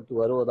வழங்கப்பட்டு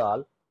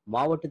வருவதால்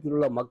மாவட்டத்தில்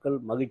உள்ள மக்கள்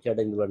மகிழ்ச்சி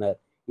அடைந்துள்ளனர்.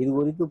 இது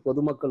குறித்து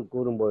பொதுமக்கள்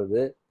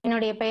கூறும்பொழுது,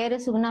 என்னுடைய பெயரு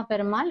சுகுணா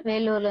பெருமாள்,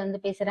 வேலூர்ல இருந்து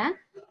பேசுறேன்.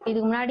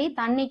 இதுக்கு முன்னாடி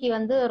தண்ணிக்கு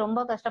ரொம்ப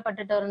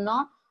கஷ்டப்பட்டுட்டு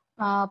இருந்தோம்.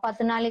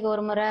 10 நாளைக்கு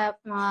ஒரு முறை,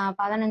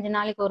 15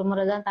 நாளைக்கு ஒரு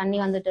முறை தான் தண்ணி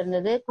வந்துட்டு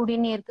இருந்தது.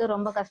 குடிநீருக்கு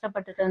ரொம்ப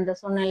கஷ்டப்பட்டுட்டு இருந்த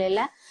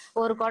சூழ்நிலையில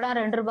ஒரு குடம்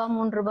 2 ரூபாய்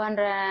 3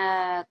 ரூபான்ற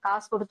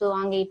காசு கொடுத்து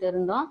வாங்கிட்டு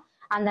இருந்தோம்.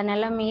 அந்த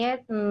நிலைமைய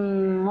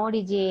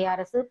மோடிஜி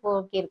அரசு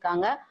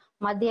போக்கியிருக்காங்க.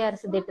 மத்திய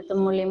அரசு திட்டத்து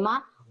மூலியமா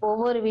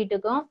ஒவ்வொரு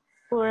வீட்டுக்கும்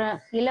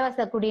இலவச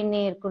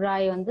குடிநீர்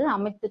குழாய்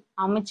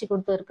அமைச்சு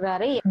கொடுத்து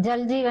இருக்கிறாரு.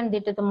 ஜல்ஜீவன்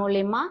திட்டத்து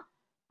மூலியமா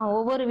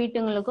ஒவ்வொரு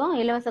வீட்டுங்களுக்கும்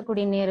இலவச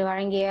குடிநீர்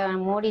வழங்கிய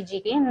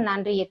மோடிஜிக்கு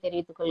நன்றியை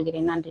தெரிவித்துக்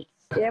கொள்கிறேன். நன்றி.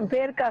 என்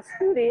பேர்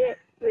கஸ்தூரி,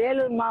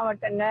 வேலூர்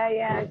மாவட்டங்க.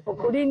 இப்போ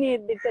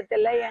குடிநீர்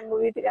திட்டத்துல எங்க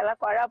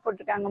வீட்டுக்கெல்லாம் குழா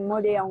போட்டிருக்காங்க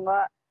மோடி அவங்க.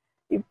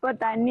 இப்ப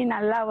தண்ணி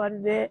நல்லா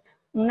வருது.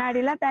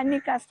 முன்னாடிலாம் தண்ணி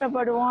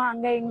கஷ்டப்படுவோம்,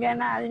 அங்க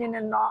இங்கன்னு அழிஞ்சு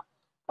நின்றோம்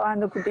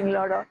குழந்தை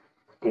குட்டிங்களோட.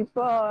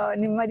 இப்போ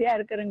நிம்மதியா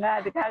இருக்கிறோங்க.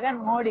 அதுக்காக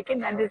மோடிக்கு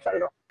நன்றி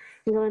சொல்றோம்.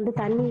 இங்க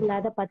தண்ணி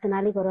இல்லாத 10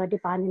 நாளைக்கு ஒரு வாட்டி,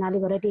 15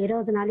 நாளைக்கு ஒரு வாட்டி,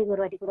 20 நாளைக்கு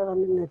ஒரு வாட்டி கூட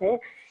வந்திருந்தது.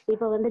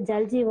 இப்போ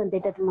ஜல்ஜீவன்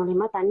திட்டத்து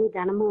மூலியமா தண்ணி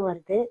தினமும்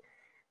வருது.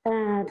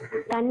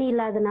 தண்ணி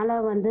இல்லாதனால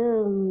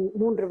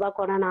 3 ரூபாய்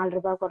குடம், 4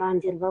 ரூபாய் குடம்,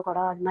 5 ரூபாய்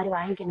குடம் அது மாதிரி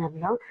வாங்கிக்கின்னு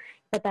இருந்தோம்.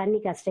 இப்போ தண்ணி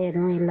கஷ்டம்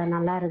எதுவும் இல்லை,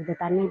 நல்லா இருக்குது.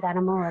 தண்ணி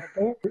தினமும்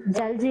வருது.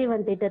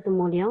 ஜல்ஜீவன் திட்டத்து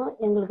மூலியம்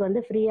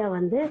எங்களுக்கு ஃப்ரீயா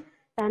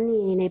தண்ணி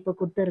இணைப்பு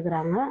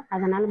கொடுத்துருக்குறாங்க.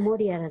 அதனால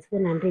மோடி அரசுக்கு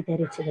நன்றி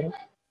தெரிவிச்சுக்கிறோம்.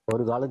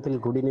 ஒரு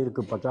காலத்தில்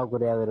குடிநீருக்கு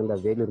பற்றாக்குறையாக இருந்த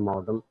வேலூர்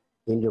மாவட்டம்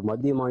இன்று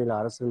மத்திய மாநில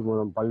அரசுகள்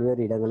மூலம்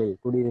பல்வேறு இடங்களில்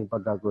குடிநீர்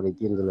பற்றாக்குறை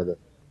தீர்ந்துள்ளது.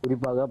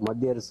 குறிப்பாக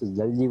மத்திய அரசு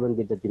ஜல்ஜீவன்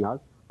திட்டத்தினால்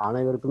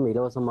அனைவருக்கும்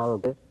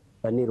இலவசமாக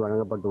தண்ணீர்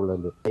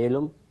வழங்கப்பட்டுள்ளது.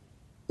 மேலும்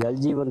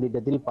ஜல்ஜீவன்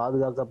திட்டத்தில்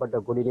பாதுகாக்கப்பட்ட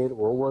குடிநீர்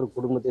ஒவ்வொரு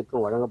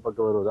குடும்பத்திற்கும்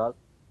வழங்கப்பட்டு வருவதால்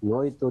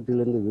நோய்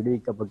தொற்றிலிருந்து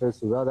விடுவிக்கப்பட்டு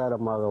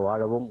சுகாதாரமாக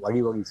வாழவும்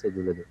வழிவகை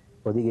செய்துள்ளது.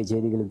 பொதிகை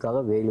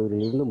செய்திகளுக்காக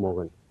வேலூரிலிருந்து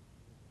மோகன்.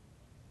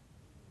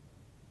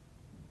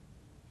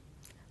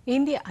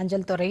 இந்திய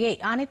அஞ்சல் துறையை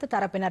அனைத்து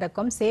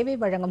தரப்பினருக்கும் சேவை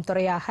வழங்கும்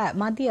துறையாக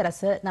மத்திய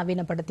அரசு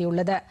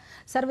நவீனப்படுத்தியுள்ளது.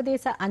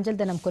 சர்வதேச அஞ்சல்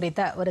தினம் குறித்த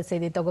ஒரு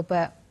செய்தி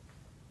தொகுப்பு.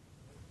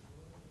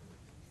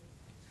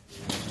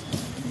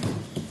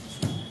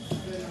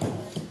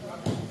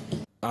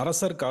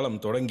 அரசர் காலம்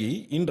தொடங்கி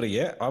இன்றைய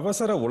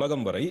அவசர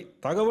உலகம் வரை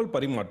தகவல்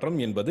பரிமாற்றம்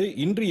என்பது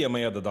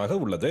இன்றியமையாததாக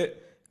உள்ளது.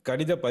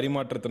 கடித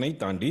பரிமாற்றத்தினை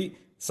தாண்டி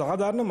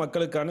சாதாரண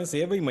மக்களுக்கான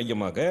சேவை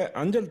மையமாக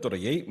அஞ்சல்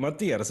துறையை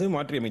மத்திய அரசு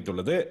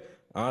மாற்றியமைத்துள்ளது.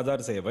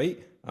 ஆதார் சேவை,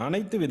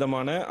 அனைத்து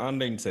விதமான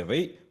ஆன்லைன் சேவை,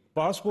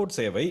 பாஸ்போர்ட்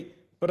சேவை,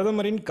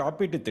 பிரதமரின்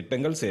காப்பீட்டு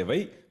திட்டங்கள் சேவை,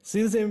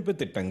 சீர்சேமிப்பு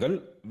திட்டங்கள்,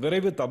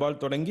 விரைவு தபால்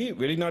தொடங்கி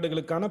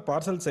வெளிநாடுகளுக்கான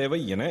பார்சல் சேவை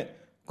என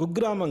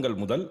குக்கிராமங்கள்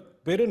முதல்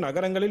பெரு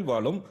நகரங்களில்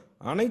வாழும்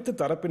அனைத்து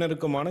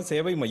தரப்பினருக்குமான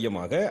சேவை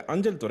மையமாக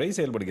அஞ்சல் துறை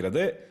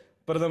செயல்படுகிறது.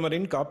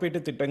 பிரதமரின்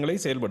காப்பீட்டு திட்டங்களை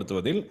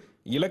செயல்படுத்துவதில்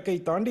இலக்கை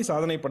தாண்டி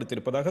சாதனை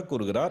படுத்தியிருப்பதாக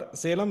கூறுகிறார்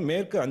சேலம்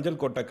மேற்கு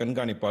அஞ்சல் கோட்ட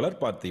கண்காணிப்பாளர்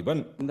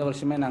பார்த்திபன். இந்த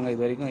வருஷமே நாங்கள்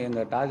இது வரைக்கும்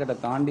எங்கள் டார்கெட்டை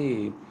தாண்டி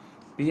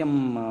பிஎம்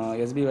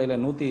எஸ்பிஒயில்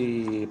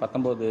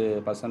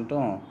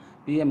 119%,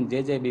 பிஎம்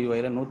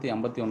ஜேஜேபிஒயில்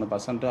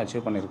 151%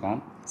 அச்சீவ் பண்ணியிருக்கோம்.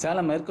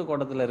 சேலம் மேற்கு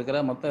கோட்டத்தில் இருக்கிற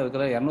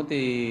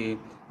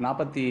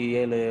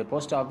 247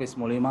 போஸ்ட் ஆஃபீஸ்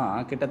மூலிமா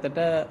கிட்டத்தட்ட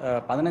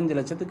 15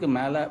 லட்சத்துக்கு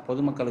மேலே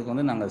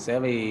பொதுமக்களுக்கு நாங்கள்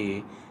சேவை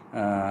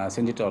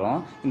செஞ்சுட்டு வரோம்.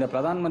 இந்த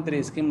பிரதான் மந்திரி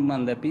ஸ்கீம்,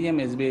 அந்த பிஎம்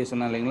எஸ்பிஐ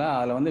சொன்னோம் இல்லைங்களா,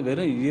 அதில்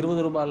வெறும்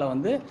 20 ரூபாயில்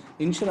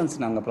இன்சூரன்ஸ்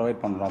நாங்கள்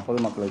ப்ரொவைட் பண்ணுறோம்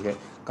பொதுமக்களுக்கு.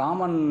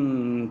 காமன்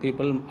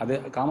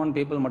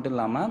பீப்புள் மட்டும்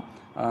இல்லாமல்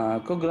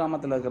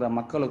குக்கிராமத்தில் இருக்கிற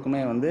மக்களுக்குமே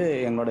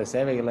எங்களோட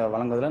சேவைகளை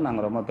வழங்குவதில்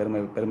நாங்கள் ரொம்ப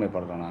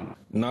பெருமைப்படுறோம். நாங்கள்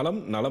நலம்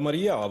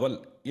நலமறிய ஆவல்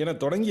என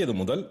தொடங்கியது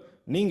முதல்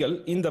நீங்கள்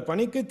இந்த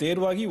பணிக்கு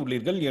தேர்வாகி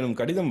உள்ளீர்கள் எனும்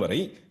கடிதம் வரை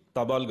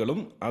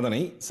தபால்களும்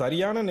அதனை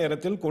சரியான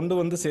நேரத்தில் கொண்டு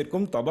வந்து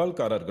சேர்க்கும்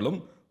தபால்காரர்களும்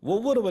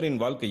ஒவ்வொருவரின்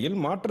வாழ்க்கையில்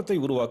மாற்றத்தை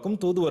உருவாக்கும்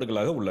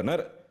தூதுவர்களாக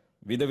உள்ளனர்.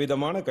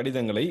 விதவிதமான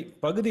கடிதங்களை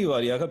பகுதி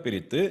வாரியாக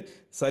பிரித்து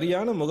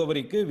சரியான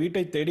முகவரிக்கு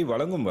வீட்டை தேடி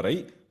வழங்கும் வரை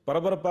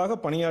பரபரப்பாக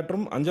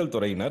பணியாற்றும் அஞ்சல்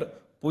துறையினர்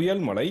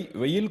புயல், மழை,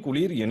 வெயில்,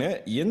 குளிர் என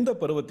எந்த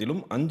பருவத்திலும்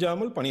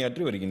அஞ்சாமல்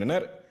பணியாற்றி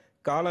வருகின்றனர்.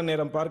 கால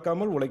நேரம்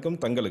பார்க்காமல் உழைக்கும்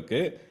தங்களுக்கு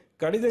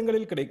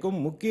கடிதங்களில் கிடைக்கும்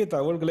முக்கிய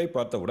தகவல்களை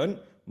பார்த்தவுடன்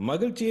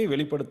மகிழ்ச்சியை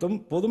வெளிப்படுத்தும்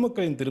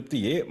பொதுமக்களின்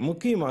திருப்தியே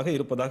முக்கியமாக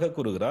இருப்பதாக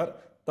கூறுகிறார்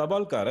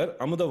தபால்காரர்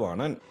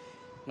அமுதவாணன்.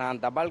 நான்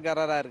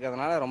தபால்காரராக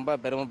இருக்கிறதுனால ரொம்ப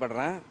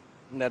பெருமைப்படுறேன்.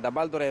 இந்த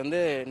தபால் துறை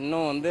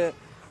இன்னும்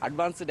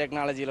அட்வான்ஸ்டு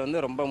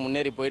டெக்னாலஜியில் ரொம்ப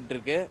முன்னேறி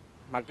போயிட்டுருக்கு.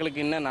 மக்களுக்கு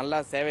இன்னும் நல்லா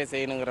சேவை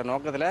செய்யணுங்கிற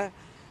நோக்கத்தில்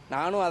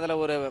நானும் அதில்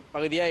ஒரு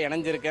பகுதியாக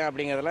இணைஞ்சிருக்கேன்.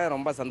 அப்படிங்கிறதுல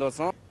ரொம்ப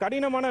சந்தோஷம்.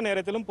 கடினமான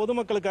நேரத்திலும்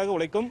பொதுமக்களுக்காக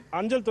உழைக்கும்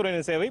அஞ்சல்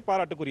துறையின் சேவை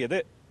பாராட்டுக்குரியது.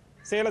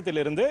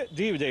 சேலத்திலிருந்து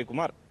ஜி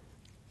விஜயகுமார்.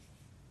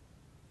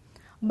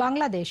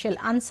 பங்களாதேஷில்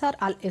அன்சார்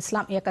அல்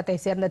இஸ்லாம் இயக்கத்தை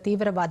சேர்ந்த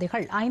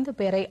தீவிரவாதிகள் 5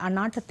 பேரை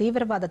அந்நாட்டு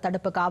தீவிரவாத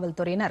தடுப்பு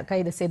காவல்துறையினர்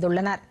கைது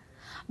செய்துள்ளனர்.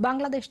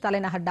 பங்களாதேஷ்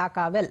தலைநகர்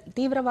டாக்காவில்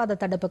தீவிரவாத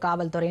தடுப்பு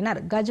காவல்துறையினர்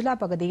கஜ்லா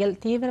பகுதியில்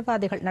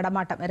தீவிரவாதிகள்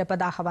நடமாட்டம்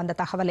இருப்பதாக வந்த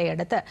தகவலை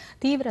அடுத்து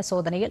தீவிர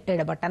சோதனையில்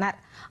ஈடுபட்டனர்.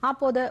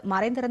 அப்போது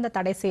மறைந்திருந்த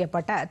தடை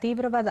செய்யப்பட்ட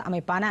தீவிரவாத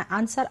அமைப்பான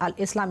அன்சார் அல்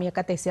இஸ்லாம்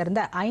இயக்கத்தை சேர்ந்த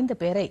 5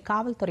 பேரை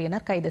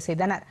காவல்துறையினர் கைது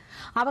செய்தனர்.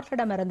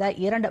 அவர்களிடமிருந்த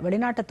 2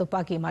 வெளிநாட்டு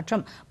துப்பாக்கி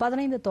மற்றும்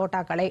 15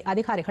 தோட்டாக்களை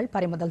அதிகாரிகள்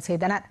பறிமுதல்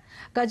செய்தனர்.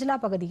 கஜ்லா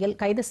பகுதியில்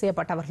கைது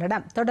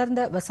செய்யப்பட்டவர்களிடம்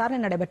தொடர்ந்து விசாரணை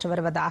நடைபெற்று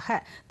வருவதாக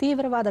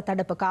தீவிரவாத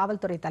தடுப்பு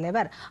காவல்துறை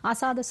தலைவர்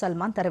அசாது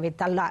சல்மான்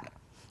தெரிவித்துள்ளார்.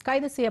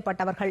 கைது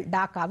செய்யப்பட்டவர்கள்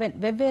டாக்காவின்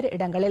வெவ்வேறு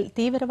இடங்களில்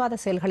தீவிரவாத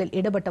செயல்களில்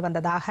ஈடுபட்டு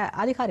வந்ததாக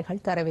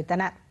அதிகாரிகள்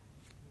தெரிவித்தனர்.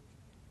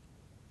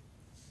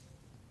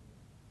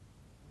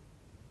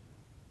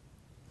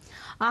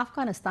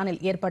 ஆப்கானிஸ்தானில்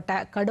ஏற்பட்ட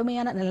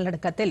கடுமையான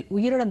நிலநடுக்கத்தில்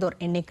உயிரிழந்தோர்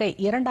எண்ணிக்கை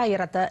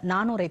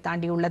 2400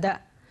 தாண்டியுள்ளது.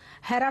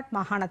 ஹெராட்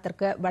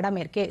மாகாணத்திற்கு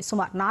வடமேற்கே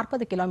சுமார்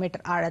 40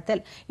 கிலோமீட்டர்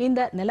ஆழத்தில்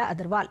இந்த நில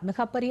அதிர்வால்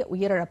மிகப்பெரிய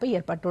உயிரிழப்பு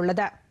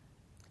ஏற்பட்டுள்ளது.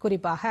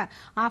 குறிப்பாக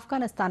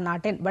ஆப்கானிஸ்தான்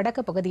நாட்டின்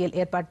வடக்கு பகுதியில்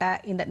ஏற்பட்ட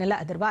இந்த நில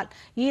அதிர்வால்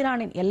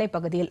ஈரானின் எல்லைப்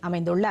பகுதியில்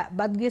அமைந்துள்ள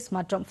பத்கிஸ்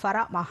மற்றும்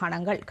ஃபரா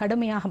மாகாணங்கள்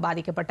கடுமையாக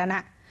பாதிக்கப்பட்டன.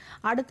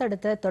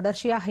 அடுத்தடுத்து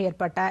தொடர்ச்சியாக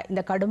ஏற்பட்ட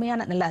இந்த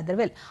கடுமையான நில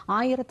அதிர்வில்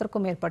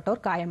 1000க்கும்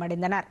மேற்பட்டோர்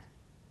காயமடைந்தனர்.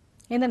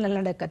 இந்த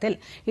நிலநடுக்கத்தில்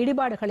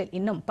இடிபாடுகளில்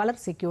இன்னும்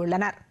பலர்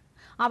சிக்கியுள்ளனர்.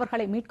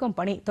 அவர்களை மீட்கும்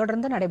பணி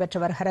தொடர்ந்து நடைபெற்று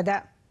வருகிறது.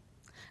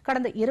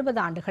 கடந்த 20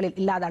 ஆண்டுகளில்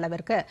இல்லாத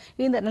அளவிற்கு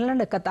இந்த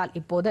நிலநடுக்கத்தால்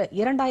இப்போது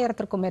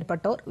 2000க்கும்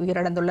மேற்பட்டோர்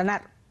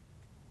உயிரிழந்துள்ளனர்.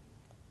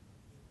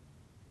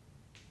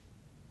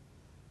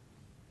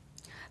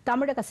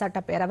 தமிழக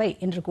சட்டப்பேரவை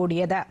இன்று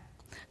கூடியது.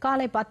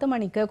 காலை 10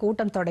 மணிக்கு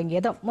கூட்டம்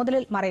தொடங்கியதும்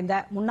முதலில் மறைந்த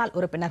முன்னாள்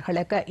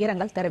உறுப்பினர்களுக்கு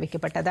இரங்கல்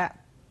தெரிவிக்கப்பட்டது.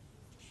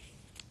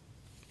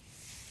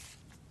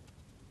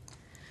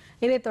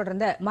 இதைத்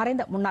தொடர்ந்து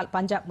மறைந்த முன்னாள்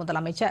பஞ்சாப்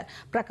முதலமைச்சர்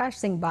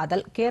பிரகாஷ் சிங்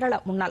பாதல், கேரள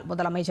முன்னாள்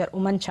முதலமைச்சர்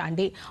உம்மன்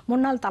சாண்டி,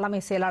 முன்னாள் தலைமை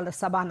செயலாளர்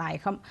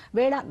சபாநாயகம்,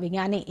 வேளாண்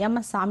விஞ்ஞானி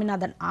MS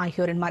சாமிநாதன்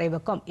ஆகியோரின்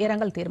மறைவுக்கும்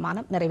இரங்கல்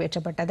தீர்மானம்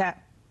நிறைவேற்றப்பட்டது.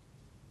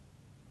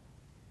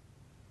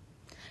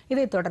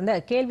 இதைத் தொடர்ந்து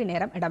கேள்வி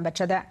நேரம்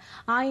இடம்பெற்றது.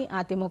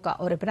 அஇஅதிமுக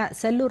உறுப்பினர்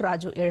செல்லூர்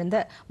ராஜு எழுந்து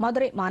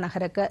மதுரை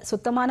மாநகருக்கு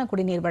சுத்தமான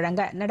குடிநீர்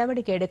வழங்க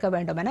நடவடிக்கை எடுக்க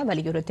வேண்டும் என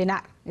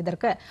வலியுறுத்தினார்.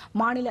 இதற்கு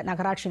மாநில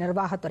நகராட்சி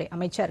நிர்வாகத்துறை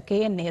அமைச்சர்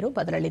KN நேரு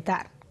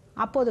பதிலளித்தார்.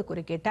 அப்போது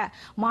குறுக்கிட்ட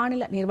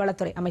மாநில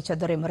நீர்வளத்துறை அமைச்சர்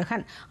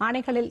துரைமுருகன்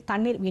அணைகளில்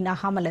தண்ணீர்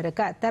வீணாகாமல்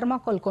இருக்க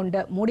தெர்மாக்கோல் கொண்டு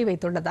மூடி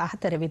வைத்துள்ளதாக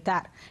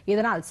தெரிவித்தார்.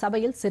 இதனால்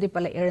சபையில்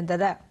சிரிப்பலை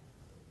எழுந்தது.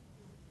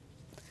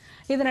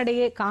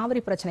 இதனிடையே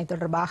காவிரி பிரச்சினை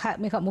தொடர்பாக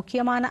மிக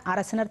முக்கியமான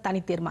அரசினர்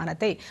தனி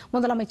தீர்மானத்தை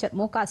முதலமைச்சர்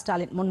MK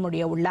ஸ்டாலின்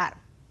முன்மொழிய உள்ளார்.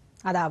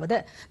 அதாவது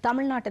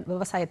தமிழ்நாட்டின்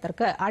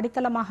விவசாயத்திற்கு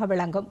அடித்தளமாக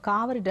விளங்கும்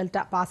காவிரி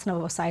டெல்டா பாசன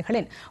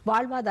விவசாயிகளின்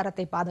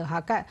வாழ்வாதாரத்தை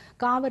பாதுகாக்க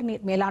காவிரி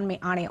நீர் மேலாண்மை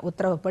ஆணைய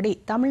உத்தரவுப்படி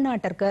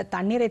தமிழ்நாட்டிற்கு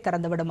தண்ணீரை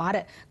திறந்து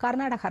விடுமாறு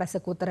கர்நாடக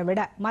அரசுக்கு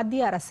உத்தரவிட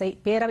மத்திய அரசை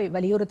பேரவை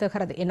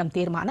வலியுறுத்துகிறது என்னும்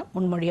தீர்மானம்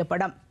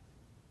முன்மொழியப்படும்.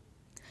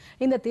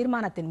 இந்த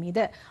தீர்மானத்தின்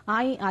மீது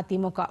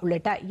அஇஅதிமுக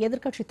உள்ளிட்ட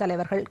எதிர்க்கட்சித்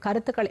தலைவர்கள்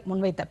கருத்துக்களை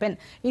முன்வைத்த பின்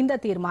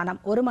இந்த தீர்மானம்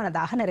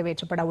ஒருமனதாக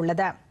நிறைவேற்றப்பட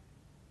உள்ளது.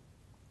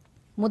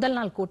 முதல்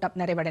நாள் கூட்டம்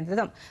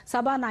நிறைவடைந்ததும்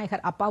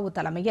சபாநாயகர் அப்பாவு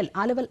தலைமையில்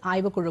அலுவல்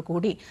ஆய்வுக்குழு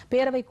கூடி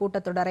பேரவை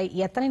கூட்டத்தொடரை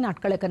எத்தனை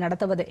நாட்களுக்கு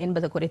நடத்துவது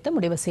என்பது குறித்து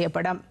முடிவு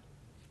செய்யப்படும்.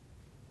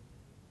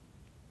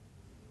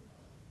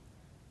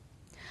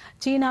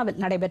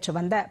 சீனாவில் நடைபெற்று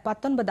வந்த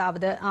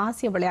 19வது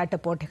ஆசிய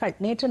விளையாட்டுப் போட்டிகள்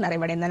நேற்று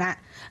நிறைவடைந்தன.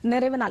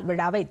 நிறைவு நாள்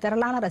விழாவை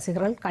திரளான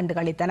ரசிகர்கள்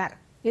கண்டுகளித்தனர்.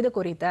 இது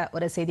குறித்த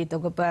ஒரு செய்தி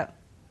தொகுப்பு.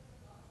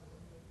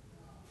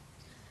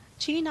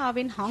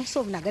 சீனாவின்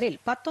ஹாங்சோ நகரில்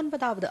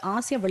 19வது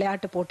ஆசிய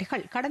விளையாட்டுப்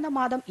போட்டிகள் கடந்த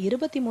மாதம்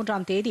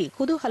 23ஆம் தேதி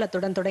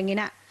குதூகலத்துடன்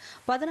தொடங்கின.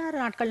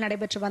 16 நாட்கள்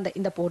நடைபெற்று வந்த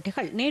இந்த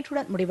போட்டிகள்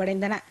நேற்றுடன்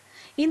முடிவடைந்தன.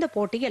 இந்த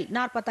போட்டியில்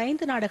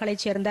 45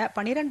 நாடுகளைச் சேர்ந்த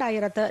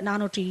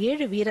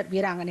 12,407 வீரர்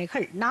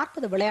வீராங்கனைகள்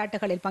 40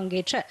 விளையாட்டுகளில்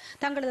பங்கேற்று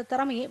தங்களது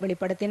திறமையை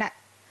வெளிப்படுத்தினர்.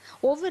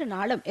 ஒவ்வொரு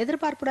நாளும்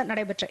எதிர்பார்ப்புடன்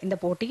நடைபெற்ற இந்த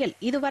போட்டியில்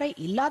இதுவரை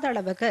இல்லாத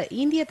அளவுக்கு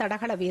இந்திய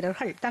தடகள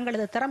வீரர்கள்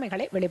தங்களது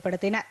திறமைகளை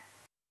வெளிப்படுத்தினர்.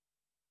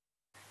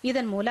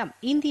 இதன் மூலம்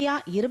இந்தியா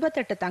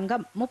 28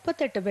 தங்கம்,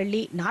 38 வெள்ளி,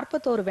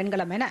 41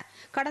 வெண்கலம் என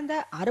கடந்த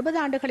 60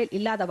 ஆண்டுகளில்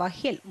இல்லாத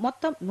வகையில்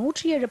மொத்தம்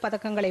 107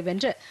 பதக்கங்களை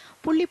வென்று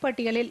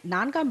புள்ளிப்பட்டியலில்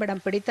 4ஆம்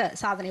இடம் பிடித்து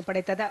சாதனை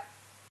படைத்தது.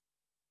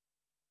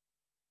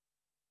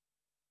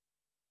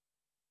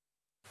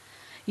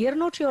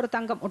 201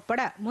 தங்கம்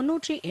உட்பட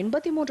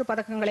 383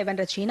 பதக்கங்களை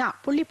வென்ற சீனா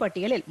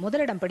புள்ளிப்பட்டியலில்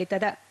முதலிடம்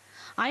பிடித்தது.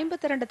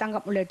 52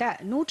 தங்கம் உள்ளிட்ட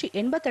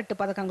 188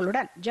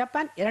 பதக்கங்களுடன்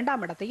ஜப்பான்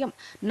 2ஆம் இடத்தையும்,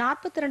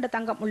 42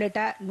 தங்கம்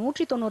உள்ளிட்ட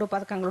 190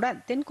 பதக்கங்களுடன்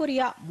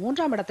தென்கொரியா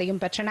 3ஆம்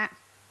இடத்தையும் பெற்றன.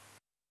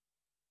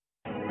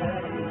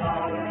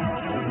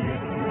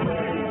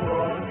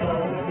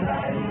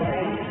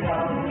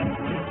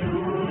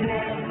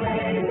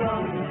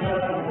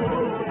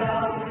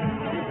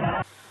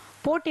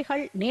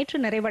 போட்டிகள் நேற்று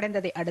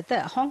நிறைவடைந்ததை அடுத்து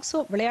ஹாங்சோ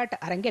விளையாட்டு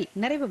அரங்கில்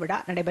நிறைவு விழா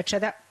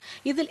நடைபெற்றது.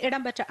 இதில்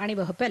இடம்பெற்ற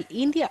அணிவகுப்பில்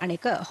இந்திய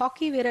அணிக்கு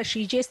ஹாக்கி வீரர்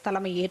ஷிஜேஸ்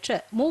தலைமையேற்று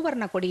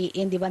மூவர்ண கொடியை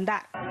ஏந்தி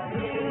வந்தார்.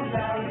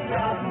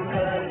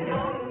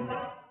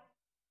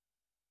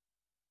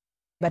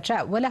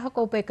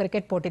 உலகக்கோப்பை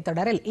கிரிக்கெட் போட்டித்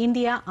தொடரில்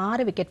இந்தியா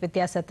 6 விக்கெட்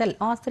வித்தியாசத்தில்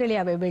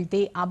ஆஸ்திரேலியாவை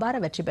வீழ்த்தி அபார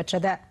வெற்றி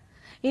பெற்றது.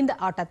 இந்த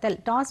ஆட்டத்தில்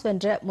டாஸ்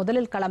வென்று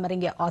முதலில்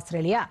களமிறங்கிய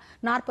ஆஸ்திரேலியா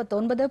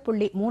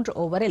 49.3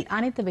 ஓவரில்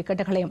அனைத்து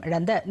விக்கெட்டுகளையும்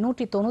இழந்து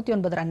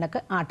 199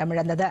 ரன்னுக்கு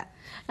ஆட்டமிழந்தது.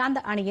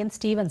 அந்த அணியின்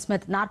ஸ்டீவன்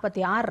ஸ்மித்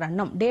 46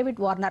 ரன்னும்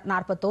டேவிட் வார்னர்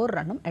 41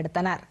 ரன்னும்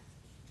எடுத்தனர்.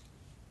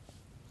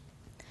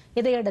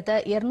 இதையடுத்து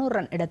 200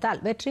 ரன் எடுத்தால்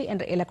வெற்றி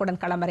என்ற இலக்குடன்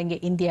களமிறங்கிய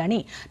இந்திய அணி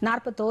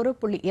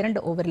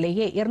 41.2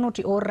 ஓவரிலேயே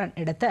 201 ரன்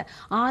எடுத்து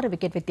 6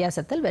 விக்கெட்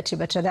வித்தியாசத்தில் வெற்றி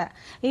பெற்றது.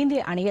 இந்திய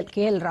அணியில்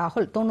KL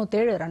ராகுல்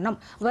 97 ரன்னும்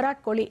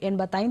விராட் கோலி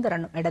 85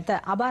 ரன்னும் எடுத்து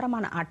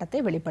அபாரமான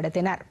ஆட்டத்தை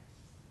வெளிப்படுத்தினர்.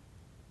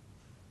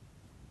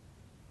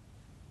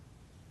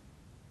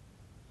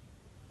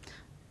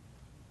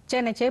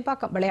 சென்னை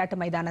சேப்பாக்கம் விளையாட்டு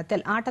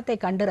மைதானத்தில் ஆட்டத்தை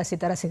கண்டு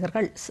ரசித்த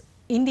ரசிகர்கள்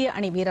இந்திய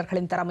அணி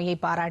வீரர்களின் திறமையை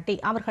பாராட்டி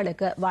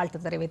அவர்களுக்கு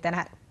வாழ்த்து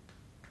தெரிவித்தனர்.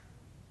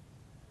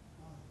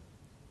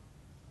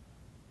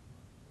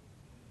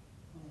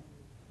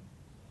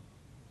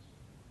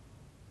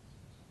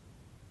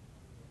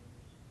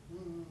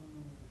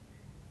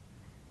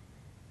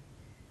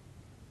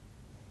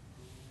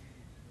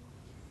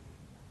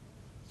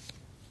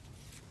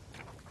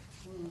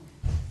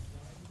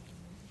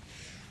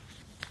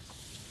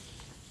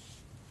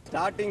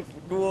 ஸ்டார்டிங்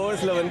 2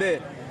 ஹவர்ஸில் வந்து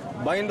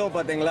பயந்தோம்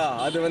பார்த்தீங்களா,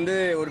 அது வந்து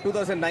ஒரு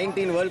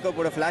 2019 வேர்ல்ட்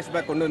கப்போட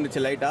ஃப்ளாஷ்பேக் கொண்டு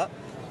வந்துச்சு லைட்டாக.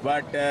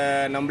 பட்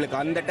நம்மளுக்கு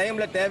அந்த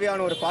டைமில்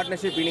தேவையான ஒரு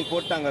பார்ட்னர்ஷிப் இன்னைக்கு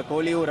போட்டாங்க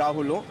கோலியும்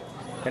ராகுலும்.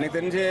 எனக்கு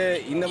தெரிஞ்சு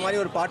இந்த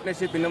மாதிரி ஒரு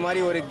பார்ட்னர்ஷிப், இந்த மாதிரி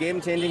ஒரு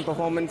கேம் சேஞ்சிங்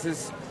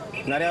பர்ஃபார்மன்ஸஸ்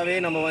நிறையாவே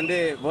நம்ம வந்து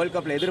வேர்ல்ட்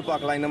கப்பில்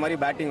எதிர்பார்க்கலாம். இந்த மாதிரி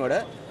பேட்டிங்கோட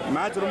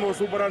மேட்ச் ரொம்ப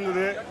சூப்பராக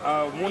இருந்தது.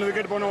 3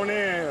 விக்கெட் போன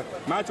உடனே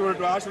மேட்ச்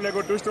ஒரு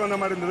ஆஸ்திரேலியாவுக்கு ஒரு ட்விஸ்ட் வந்த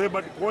மாதிரி இருந்தது.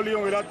 பட்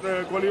விராட்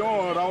கோலியும்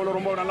ராகுலும்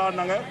ரொம்ப நல்லா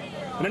ஆடினாங்க.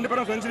 2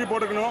 பேரும் செஞ்சுரி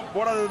போட்டுக்கணும்,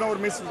 போடாதது தான்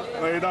ஒரு மிஸ்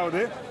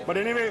இதாகுது. But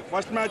anyway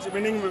first match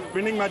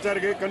winning மேட்சாக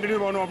இருக்குது. கண்டினியூ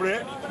பண்ணணும், அப்படியே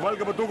வேர்ல்ட்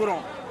கப்பை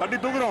தூக்குறோம், தட்டி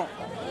தூக்குறோம்.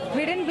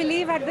 We didn't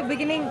believe at the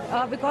beginning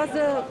because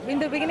in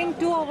the beginning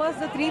 2 overs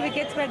the 3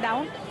 wickets were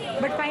down,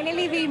 but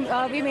finally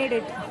we made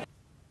it.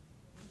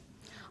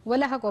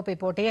 உலக கோப்பை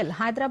போட்டியில்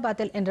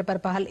ஹைதராபாத்தில் இன்று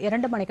பிற்பகல்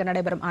 2 மணிக்கு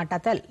நடைபெறும்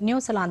ஆட்டத்தில்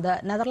நியூசிலாந்து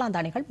நெதர்லாந்து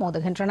அணிகள்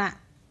மோதுகின்றன.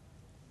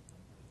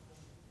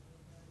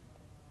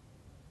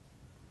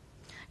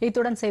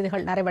 இத்துடன்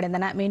செய்திகள்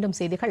நிறைவடைந்தன. மீண்டும்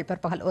செய்திகள்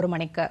பிற்பகல் 1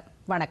 மணிக்கு.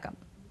 வணக்கம்.